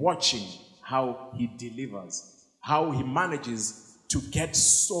and watching how he delivers, how he manages to get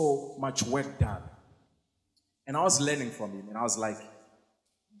so much work done. And I was learning from him, and I was like,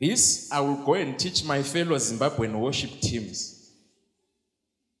 this, I will go and teach my fellow Zimbabwean worship teams.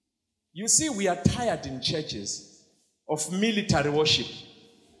 You see, we are tired in churches of military worship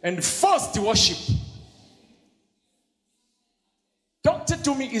and forced worship. Dr.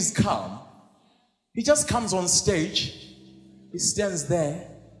 Tumi is calm. He just comes on stage. He stands there.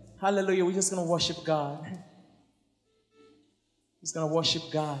 Hallelujah, we're just going to worship God. He's going to worship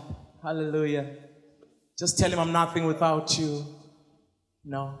God. Hallelujah. Just tell him I'm nothing without you.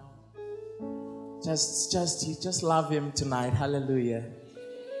 No. Just love him tonight. Hallelujah.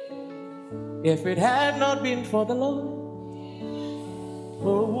 If it had not been for the Lord,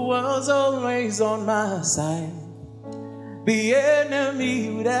 who was always on my side, the enemy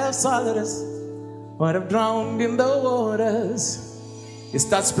would have swallowed us, would have drowned in the waters. He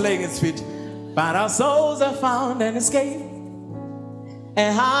starts playing his feet. But our souls have found an escape,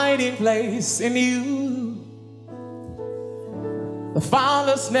 a hiding place in you. The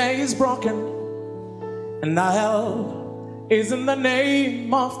Father's snare is broken, and our help is in the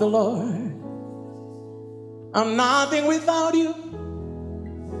name of the Lord. I'm nothing without you.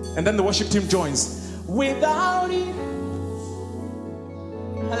 And then the worship team joins. Without you.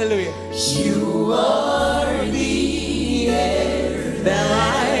 Hallelujah. You are the air that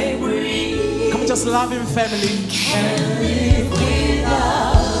I breathe. Come on, just love him, family. Can't live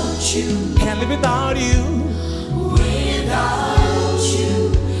without you. Can't live without you. Without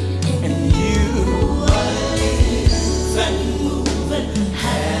you. And you are live and move and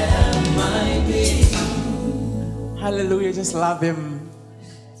have my being. Hallelujah, just love him.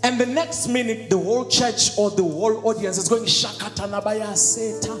 And the next minute, the whole church or the whole audience is going Shakatanabaya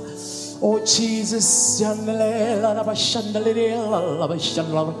Seta. Oh Jesus.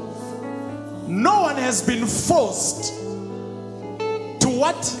 No one has been forced to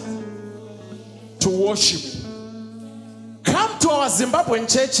what? To worship. Come to our Zimbabwean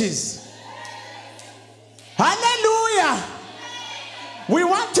churches. Hallelujah. We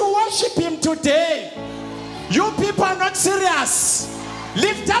want to worship him today. You people are not serious.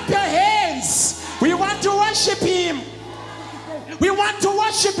 Lift up your hands. We want to worship him. We want to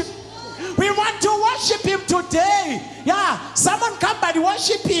worship him. We want to worship him today. Yeah, someone come by to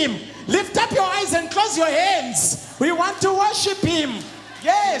worship him. Lift up your eyes and close your hands. We want to worship him.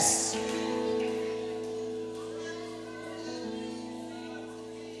 Yes.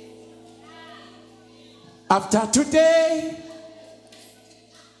 After today,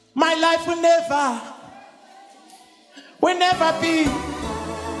 my life will never be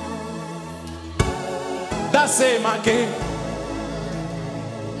the same again.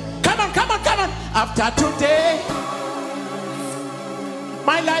 Come on, come on, come on. After today,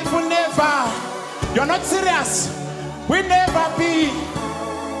 my life will never, you're not serious, will never be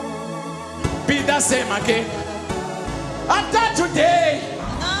the same again. After today,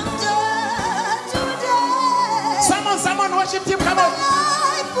 someone worship him, come on.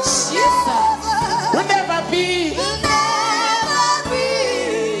 Will never be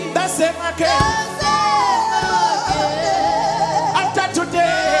the same again. After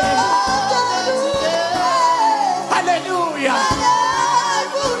today, hallelujah,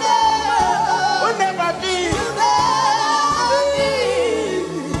 will never be.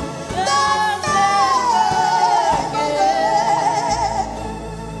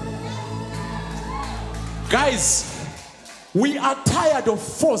 Guys, we are tired of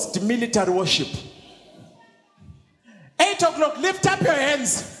forced military worship. 8 o'clock, lift up your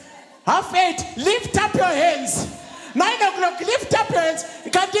hands. 8:30, lift up your hands. 9 o'clock, lift up your hands.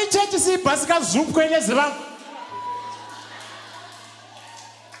 You can't teach church to see Pascal Zoom.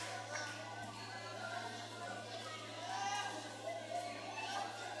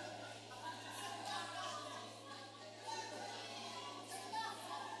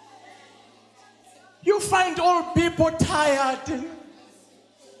 You find old people tired.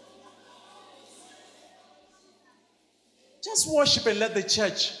 Just worship and let the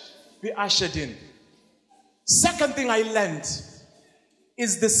church be ushered in. Second thing I learned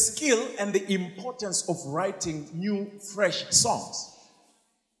is the skill and the importance of writing new, fresh songs.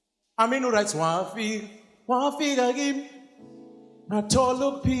 I mean, who writes Wafi Gagim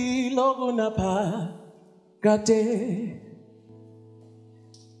Natoluk Pilogunapa Gate.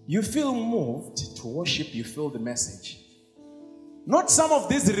 You feel moved to worship, you feel the message. Not some of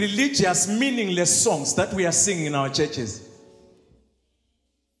these religious, meaningless songs that we are singing in our churches.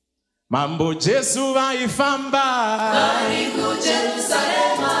 Mambo Jesu vaifamba, Karibu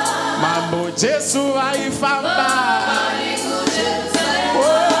Jerusalema. Mambo Jesu vaifamba, Karibu Jerusalema. Oh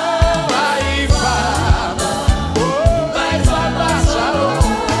vaifamba, oh vaifamba,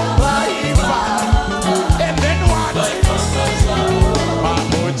 vaifamba. And then what?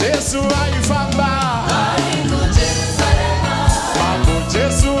 Mambo Jesu vaifamba, Karibu Jerusalema. Mambo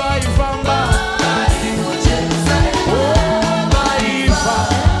Jesu vaifamba, Karibu Jerusalema. oh vaifamba.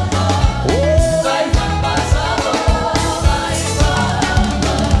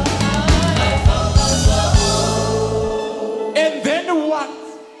 And then what?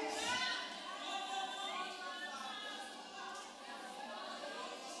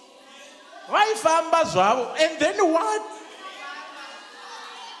 And then what?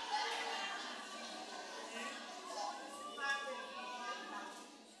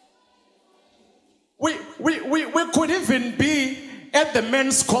 We could even be at the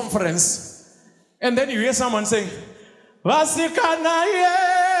men's conference, and then you hear someone saying, Vasikana ye,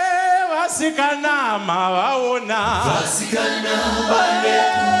 Vasikana mawaona, Vasikana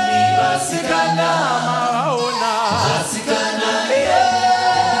banekuni, Vasikana mawaona, Vasikana ye,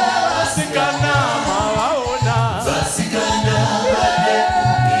 Vasikana mawaona, Vasikana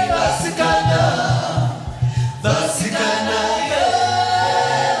banekuni, Vasikana Vasikana ye,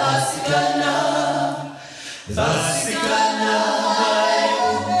 Vasikana Vasikana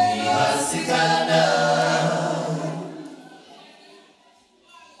banekuni, Vasikana.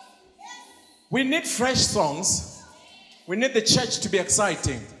 We need fresh songs. We need the church to be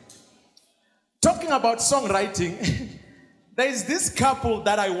exciting. Talking about songwriting, there is this couple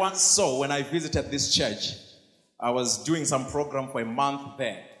that I once saw when I visited this church. I was doing some program for a month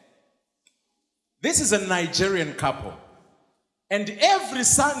there. This is a Nigerian couple. And every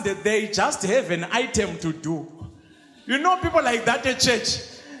Sunday, they just have an item to do. You know people like that at church.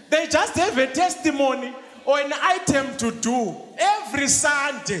 They just have a testimony or an item to do every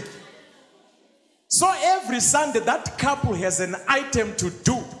Sunday. So every Sunday, that couple has an item to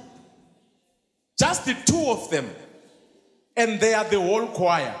do. Just the two of them. And they are the whole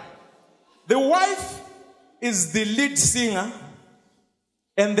choir. The wife is the lead singer.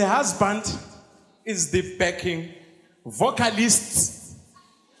 And the husband is the backing vocalist.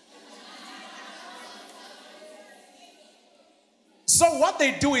 So what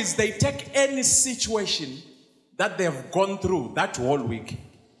they do is they take any situation that they have gone through that whole week.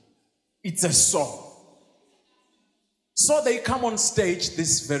 It's a song. So they come on stage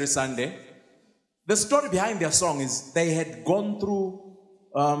this very Sunday. The story behind their song is they had gone through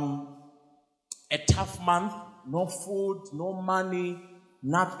a tough month. No food, no money,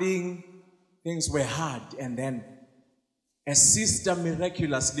 nothing. Things were hard. And then a sister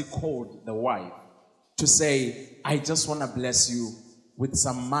miraculously called the wife to say, I just want to bless you with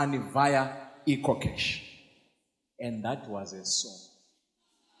some money via EcoCash. And that was a song.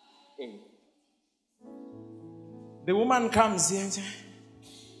 The woman comes here and says,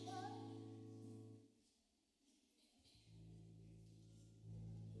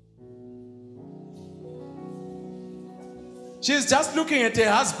 she's just looking at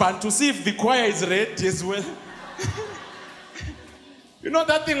her husband to see if the choir is ready as well. You know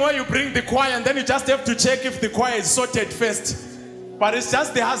that thing where you bring the choir and then you just have to check if the choir is sorted first. But it's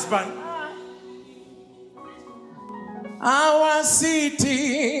just the husband. I was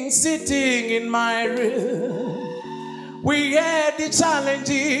sitting in my room. We had the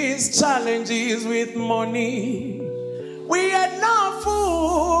challenges with money. We had no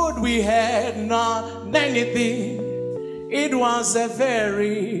food, we had not anything. It was a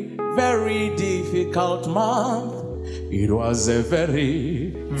very, very difficult month. It was a very,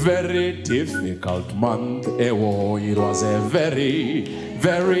 very difficult month. It was a very,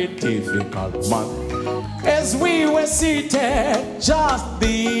 very difficult month. As we were seated just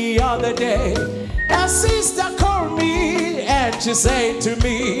the other day, a sister called me and she said to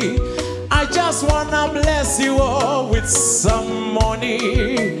me, I just wanna bless you all with some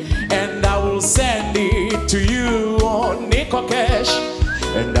money, and I will send it to you on EcoCash,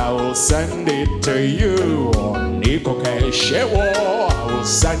 and I I will send it to you on Ikokesh. I will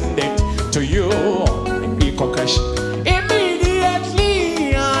send it to you on Ikokesh.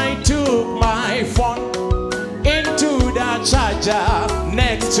 Immediately I took my phone into the charger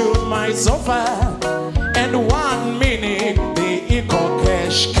next to my sofa, and 1 minute the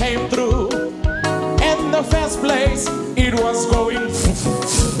Ikokesh came through. In the first place it was going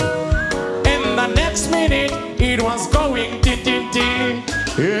in the next minute it was going tin.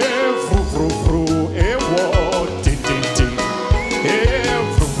 Fru fru fru, wo tin.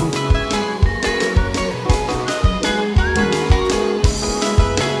 Fru fru.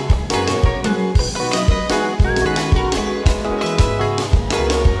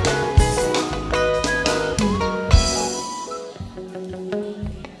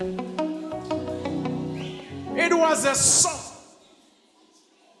 It was a song.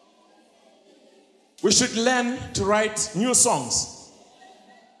 We should learn to write new songs.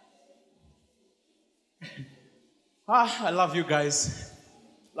 I love you guys.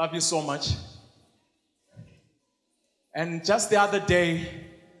 Love you so much. And just the other day,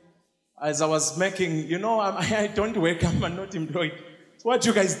 as I was making, I don't work, I'm not employed. So what do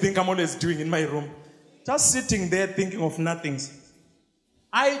you guys think I'm always doing in my room? Just sitting there thinking of nothings.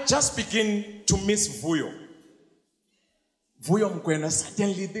 I just begin to miss Vuyo. Vuyo Mkwena,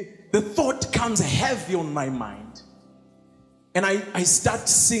 suddenly the thought comes heavy on my mind. And I start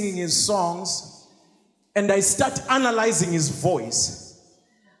singing his songs. And I start analyzing his voice.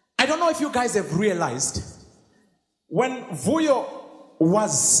 I don't know if you guys have realized, when Vuyo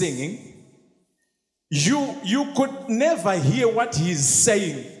was singing, you could never hear what he's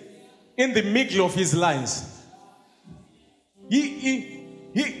saying in the middle of his lines. He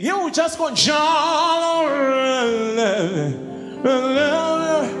would just go,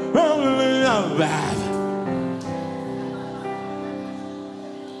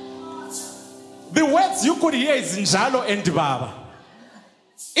 the words you could hear is Njalo and Baba.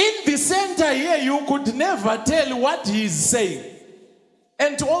 In the center here, you could never tell what he's saying.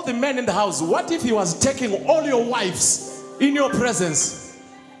 And to all the men in the house, what if he was taking all your wives in your presence?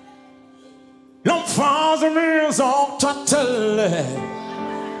 No father me Zoktatel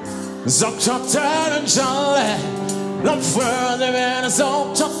and Jale. No further than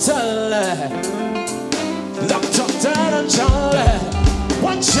Zoktatel and Jale.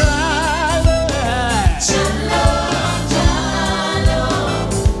 One child.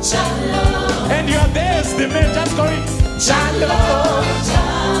 And you're there, the man just going Chalo,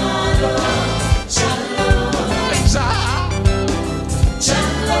 Chalo, Chalo,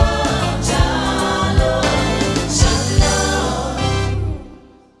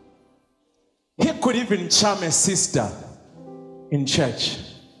 He could even charm a sister in church.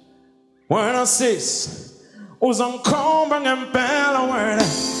 When I says, Uzankomba and Bella word,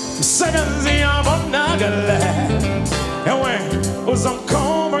 seconds the Abonagale, and when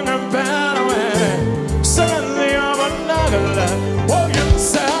Uzankomba and Bella word, seconds the Abonagale, oh, you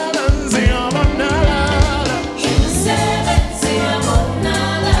seconds the Abonagale, you seconds the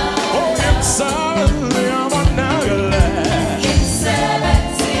Abonagale, oh, you seconds the Abonagale, you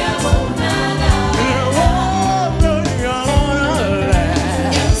seconds the Abonagale,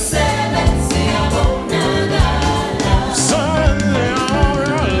 you seconds the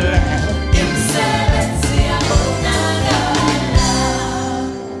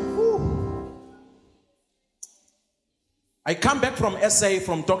I come back from SA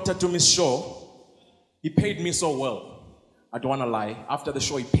from Dr. Tumi's show. He paid me so well. I don't want to lie. After the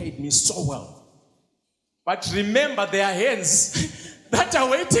show, he paid me so well. But remember, there are hands that are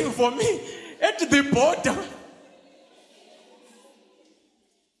waiting for me at the border.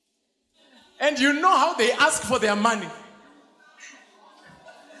 And you know how they ask for their money.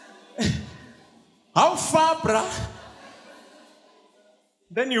 How far, bruh?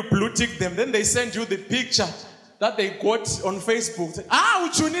 Then you blue tick them. Then they send you the picture that they got on Facebook.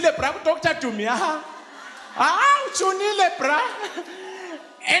 Uchunile bra, doctor to me. Uchunile bra.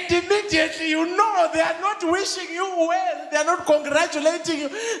 And immediately you know they are not wishing you well. They are not congratulating you.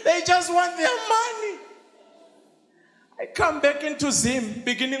 They just want their money. I come back into Zim,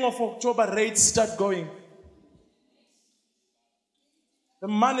 beginning of October, rates start going. The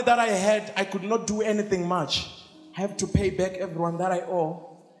money that I had, I could not do anything much. I have to pay back everyone that I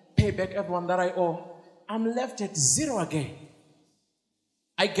owe. Pay back everyone that I owe. I'm left at zero again.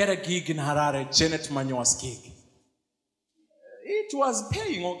 I get a gig in Harare, Janet Manyoa's gig. It was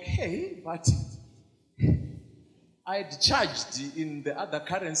paying okay, but I had charged in the other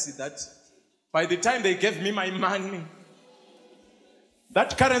currency that by the time they gave me my money,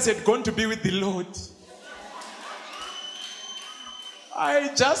 that currency had gone to be with the Lord.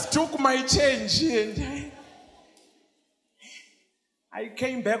 I just took my change and I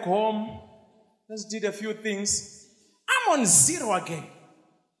came back home, just did a few things. I'm on zero again.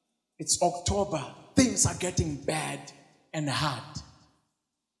 It's October. Things are getting bad and hard.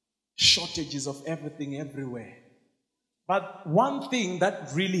 Shortages of everything everywhere. But one thing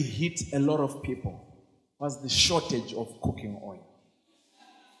that really hit a lot of people was the shortage of cooking oil.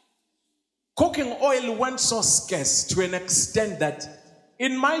 Cooking oil went so scarce to an extent that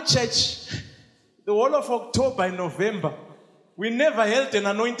in my church, the whole of October and November, we never held an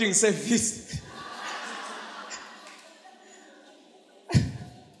anointing service.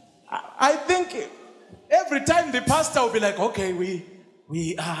 I think every time the pastor will be like, okay,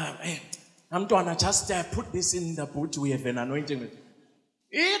 I'm going to just put this in the boot. We have an anointing.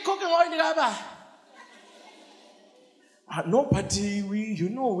 Cooking oil, no, but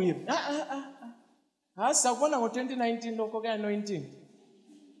we have. As I won 2019, no cooking anointing.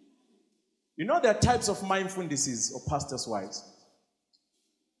 You know there are types of mindfulnesses or pastors' wives.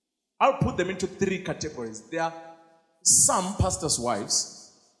 I'll put them into 3 categories. There are some pastors' wives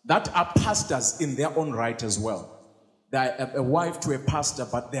that are pastors in their own right as well. They are a wife to a pastor,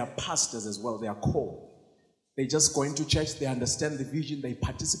 but they are pastors as well. They are called. They just go into church, they understand the vision, they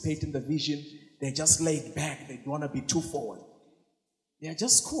participate in the vision, they're just laid back, they don't want to be too forward. They're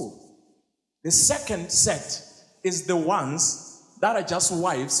just cool. The second set is the ones that are just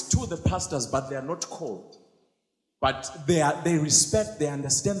wives to the pastors, but they are not called. But they respect, they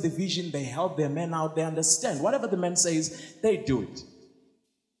understand the vision, they help their men out, they understand. Whatever the man says, they do it.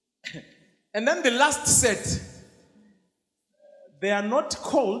 And then the last set, they are not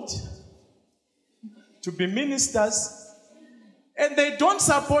called to be ministers, and they don't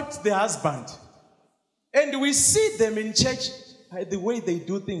support the husband. And we see them in church by the way they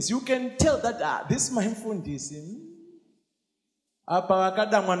do things. You can tell that this mindfulness.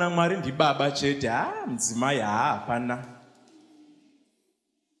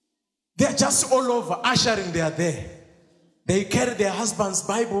 They're just all over, ushering, they are there. They carry their husband's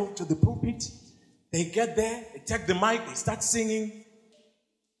Bible to the pulpit. They get there, they take the mic, they start singing.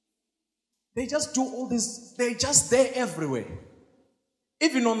 They just do all this. They're just there everywhere.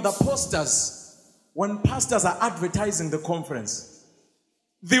 Even on the posters, when pastors are advertising the conference,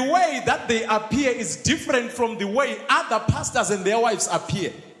 the way that they appear is different from the way other pastors and their wives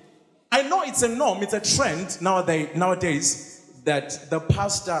appear. I know it's a norm, it's a trend nowadays that the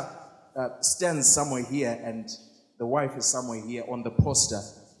pastor stands somewhere here and the wife is somewhere here on the poster.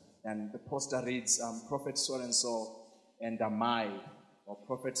 And the poster reads, Prophet so-and-so and my, or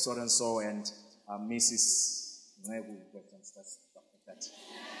Prophet so-and-so and Mrs. Nceku, stuff like that.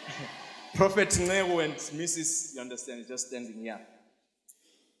 Prophet Nceku and Mrs., you understand, just standing here.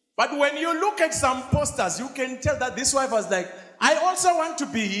 But when you look at some posters, you can tell that this wife was like, I also want to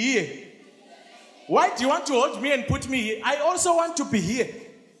be here. Why do you want to hold me and put me here? I also want to be here.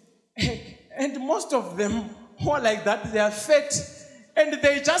 And most of them who are like that, they are fat. And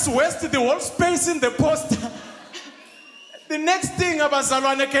they just waste the whole space in the poster. The next thing,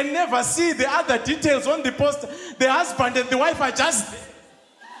 Abazalwane can never see the other details on the poster. The husband and the wife are just...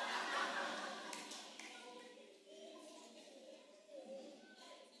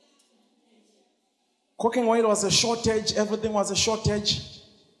 Cooking oil was a shortage. Everything was a shortage.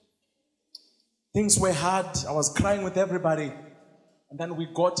 Things were hard. I was crying with everybody. And then we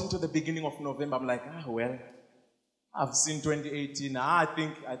got into the beginning of November. I'm like, well, I've seen 2018. I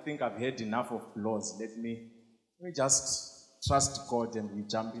think I've had enough of blows. Let me just trust God and we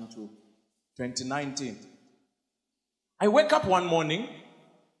jump into 2019. I wake up one morning,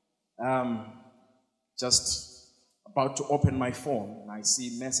 just about to open my phone, and I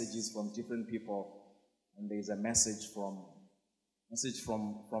see messages from different people. And there's a message from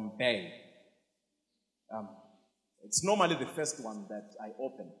Bay. It's normally the first one that I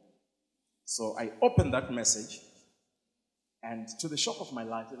open. So I opened that message. And to the shock of my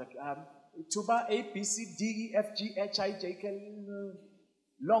life, they're like, Tuba, A, B, C, D, E, F, G, H, I, J, K.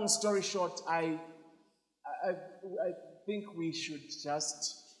 Long story short, I think we should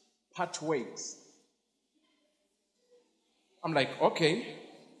just part ways. I'm like, okay.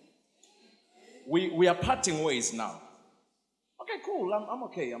 We are parting ways now. Okay, cool. I'm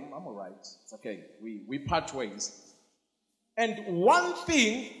okay. I'm all right. It's okay. We part ways. And one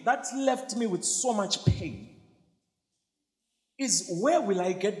thing that left me with so much pain is, where will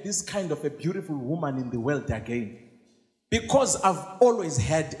I get this kind of a beautiful woman in the world again? Because I've always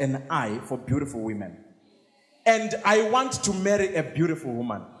had an eye for beautiful women. And I want to marry a beautiful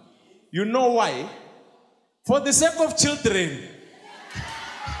woman. You know why? For the sake of children.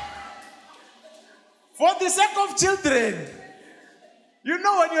 For the sake of children. You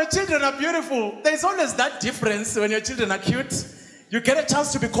know, when your children are beautiful, there's always that difference when your children are cute. You get a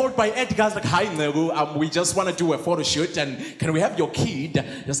chance to be called by Edgar's like, hi, Nceku, we just want to do a photo shoot, and can we have your kid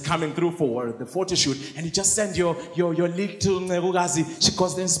just coming through for the photo shoot? And you just send your little Nceku, she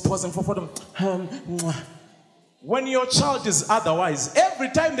goes then posing for photo. When your child is otherwise, every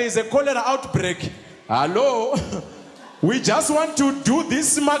time there is a cholera outbreak, hello, we just want to do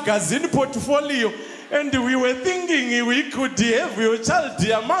this magazine portfolio, and we were thinking we could have your child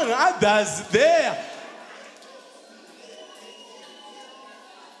among others there.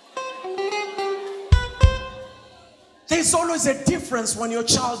 There's always a difference when your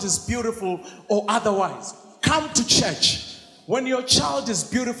child is beautiful or otherwise. Come to church. When your child is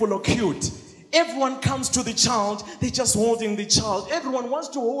beautiful or cute, everyone comes to the child, they're just holding the child. Everyone wants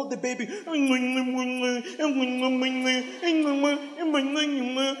to hold the baby.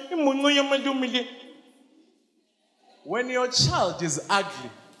 When your child is ugly,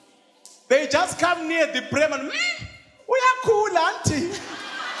 they just come near the pram and, we are cool, auntie.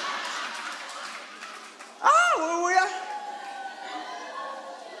 We are.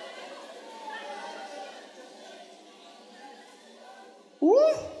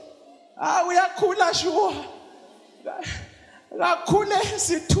 We are cool, sure. La cool,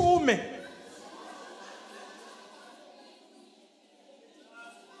 situme.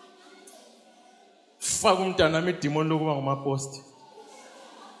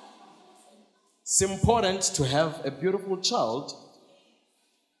 It's important to have a beautiful child.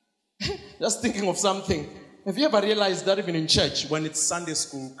 Just thinking of something. Have you ever realized that even in church, when it's Sunday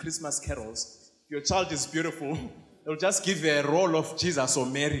school, Christmas carols, your child is beautiful, they'll just give you a role of Jesus or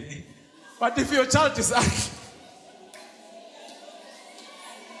Mary. But if your child is ugly,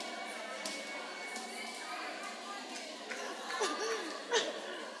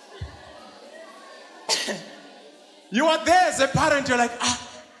 you are there as a parent, you're like,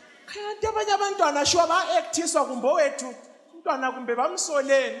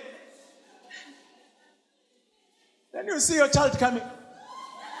 then you see your child coming.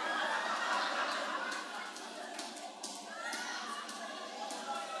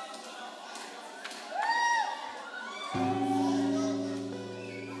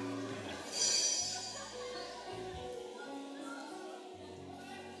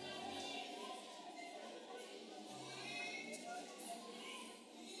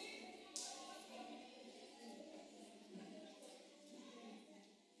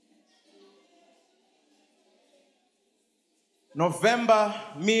 November,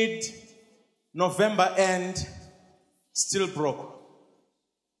 mid-November end, still broke.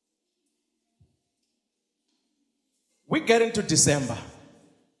 We get into December.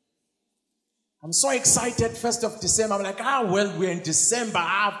 I'm so excited, 1st of December. I'm like, well, we're in December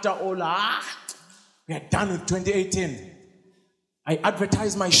after all. We are done with 2018. I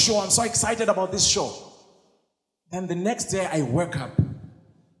advertise my show. I'm so excited about this show. Then the next day I wake up,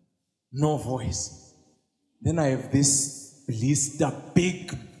 no voice. Then I have this blister,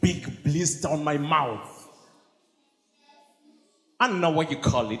 big blister on my mouth. I don't know what you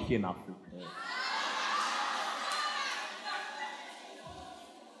call it here in Africa.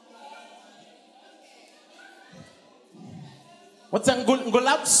 What's that?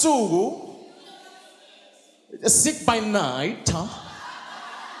 Ngolabsugu? Sick by night, huh?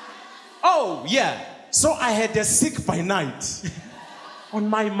 Oh, yeah. So I had a sick by night on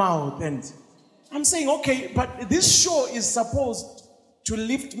my mouth, and I'm saying, okay, but this show is supposed to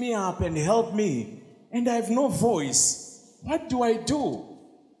lift me up and help me, and I have no voice. What do I do?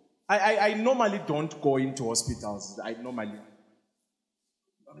 I normally don't go into hospitals. I'm like,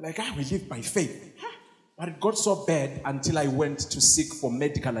 we live by faith. But it got so bad until I went to seek for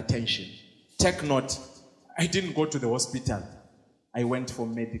medical attention. Take note, I didn't go to the hospital. I went for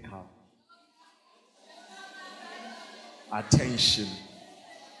medical attention.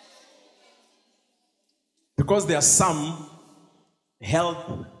 Because there are some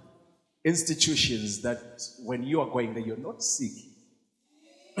health institutions that when you are going there, you're not sick.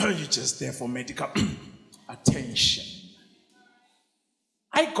 You're just there for medical attention.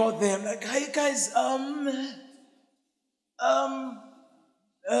 I got there, I'm like, hi guys,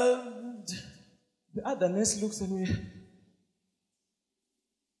 the other nurse looks at me.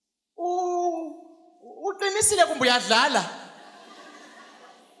 Uqinisile kumbe uyadlala?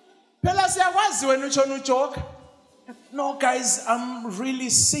 Phela siyakwazi wena utshona ujoke. No guys, I'm really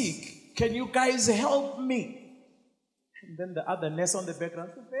sick. Can you guys help me? And then the other nurse on the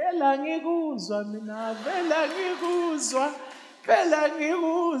background said, Phela ngikuzwa mina,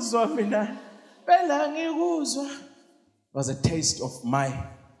 phela ngikuzwa. Was a taste of my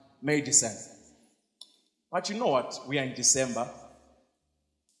medicine. But you know what? We are in December.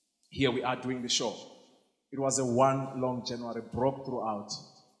 here we are doing the show. It was a one long January, broke throughout.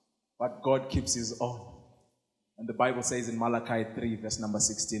 But God keeps his own. And the Bible says in Malachi 3, verse number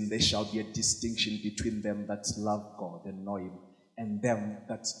 16, there shall be a distinction between them that love God and know him, and them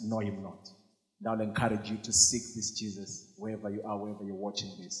that know him not. And I'll encourage you to seek this Jesus wherever you are, wherever you're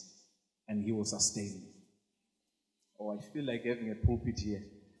watching this, and he will sustain you. Oh, I feel like having a pulpit here.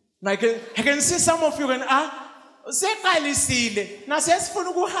 Now I can see some of you going, have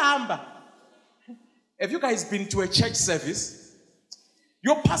you guys been to a church service?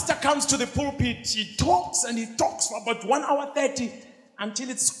 Your pastor comes to the pulpit, he talks and he talks for about 1 hour 30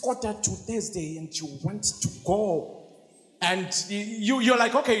 until it's 2:45 Thursday and you want to go. And you're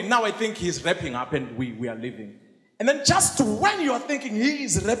like, okay, now I think he's wrapping up and we are leaving. And then just when you're thinking he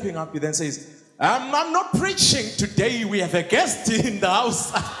is wrapping up, he then says, I'm not preaching today, we have a guest in the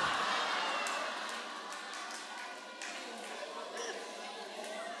house.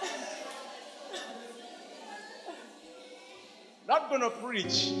 Not gonna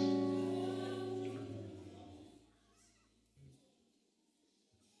preach.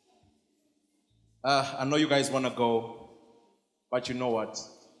 I know you guys want to go, but you know what?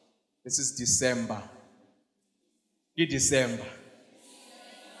 This is December. It's December.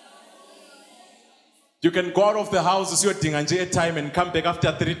 You can go out of the house, see your thing and time and come back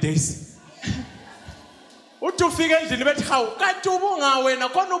after 3 days.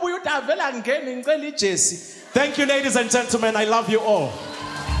 Thank you, ladies and gentlemen. I love you all.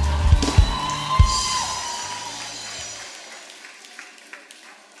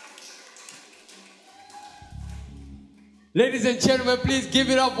 Ladies and gentlemen, please give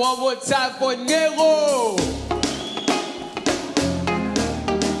it up one more time for Nceku.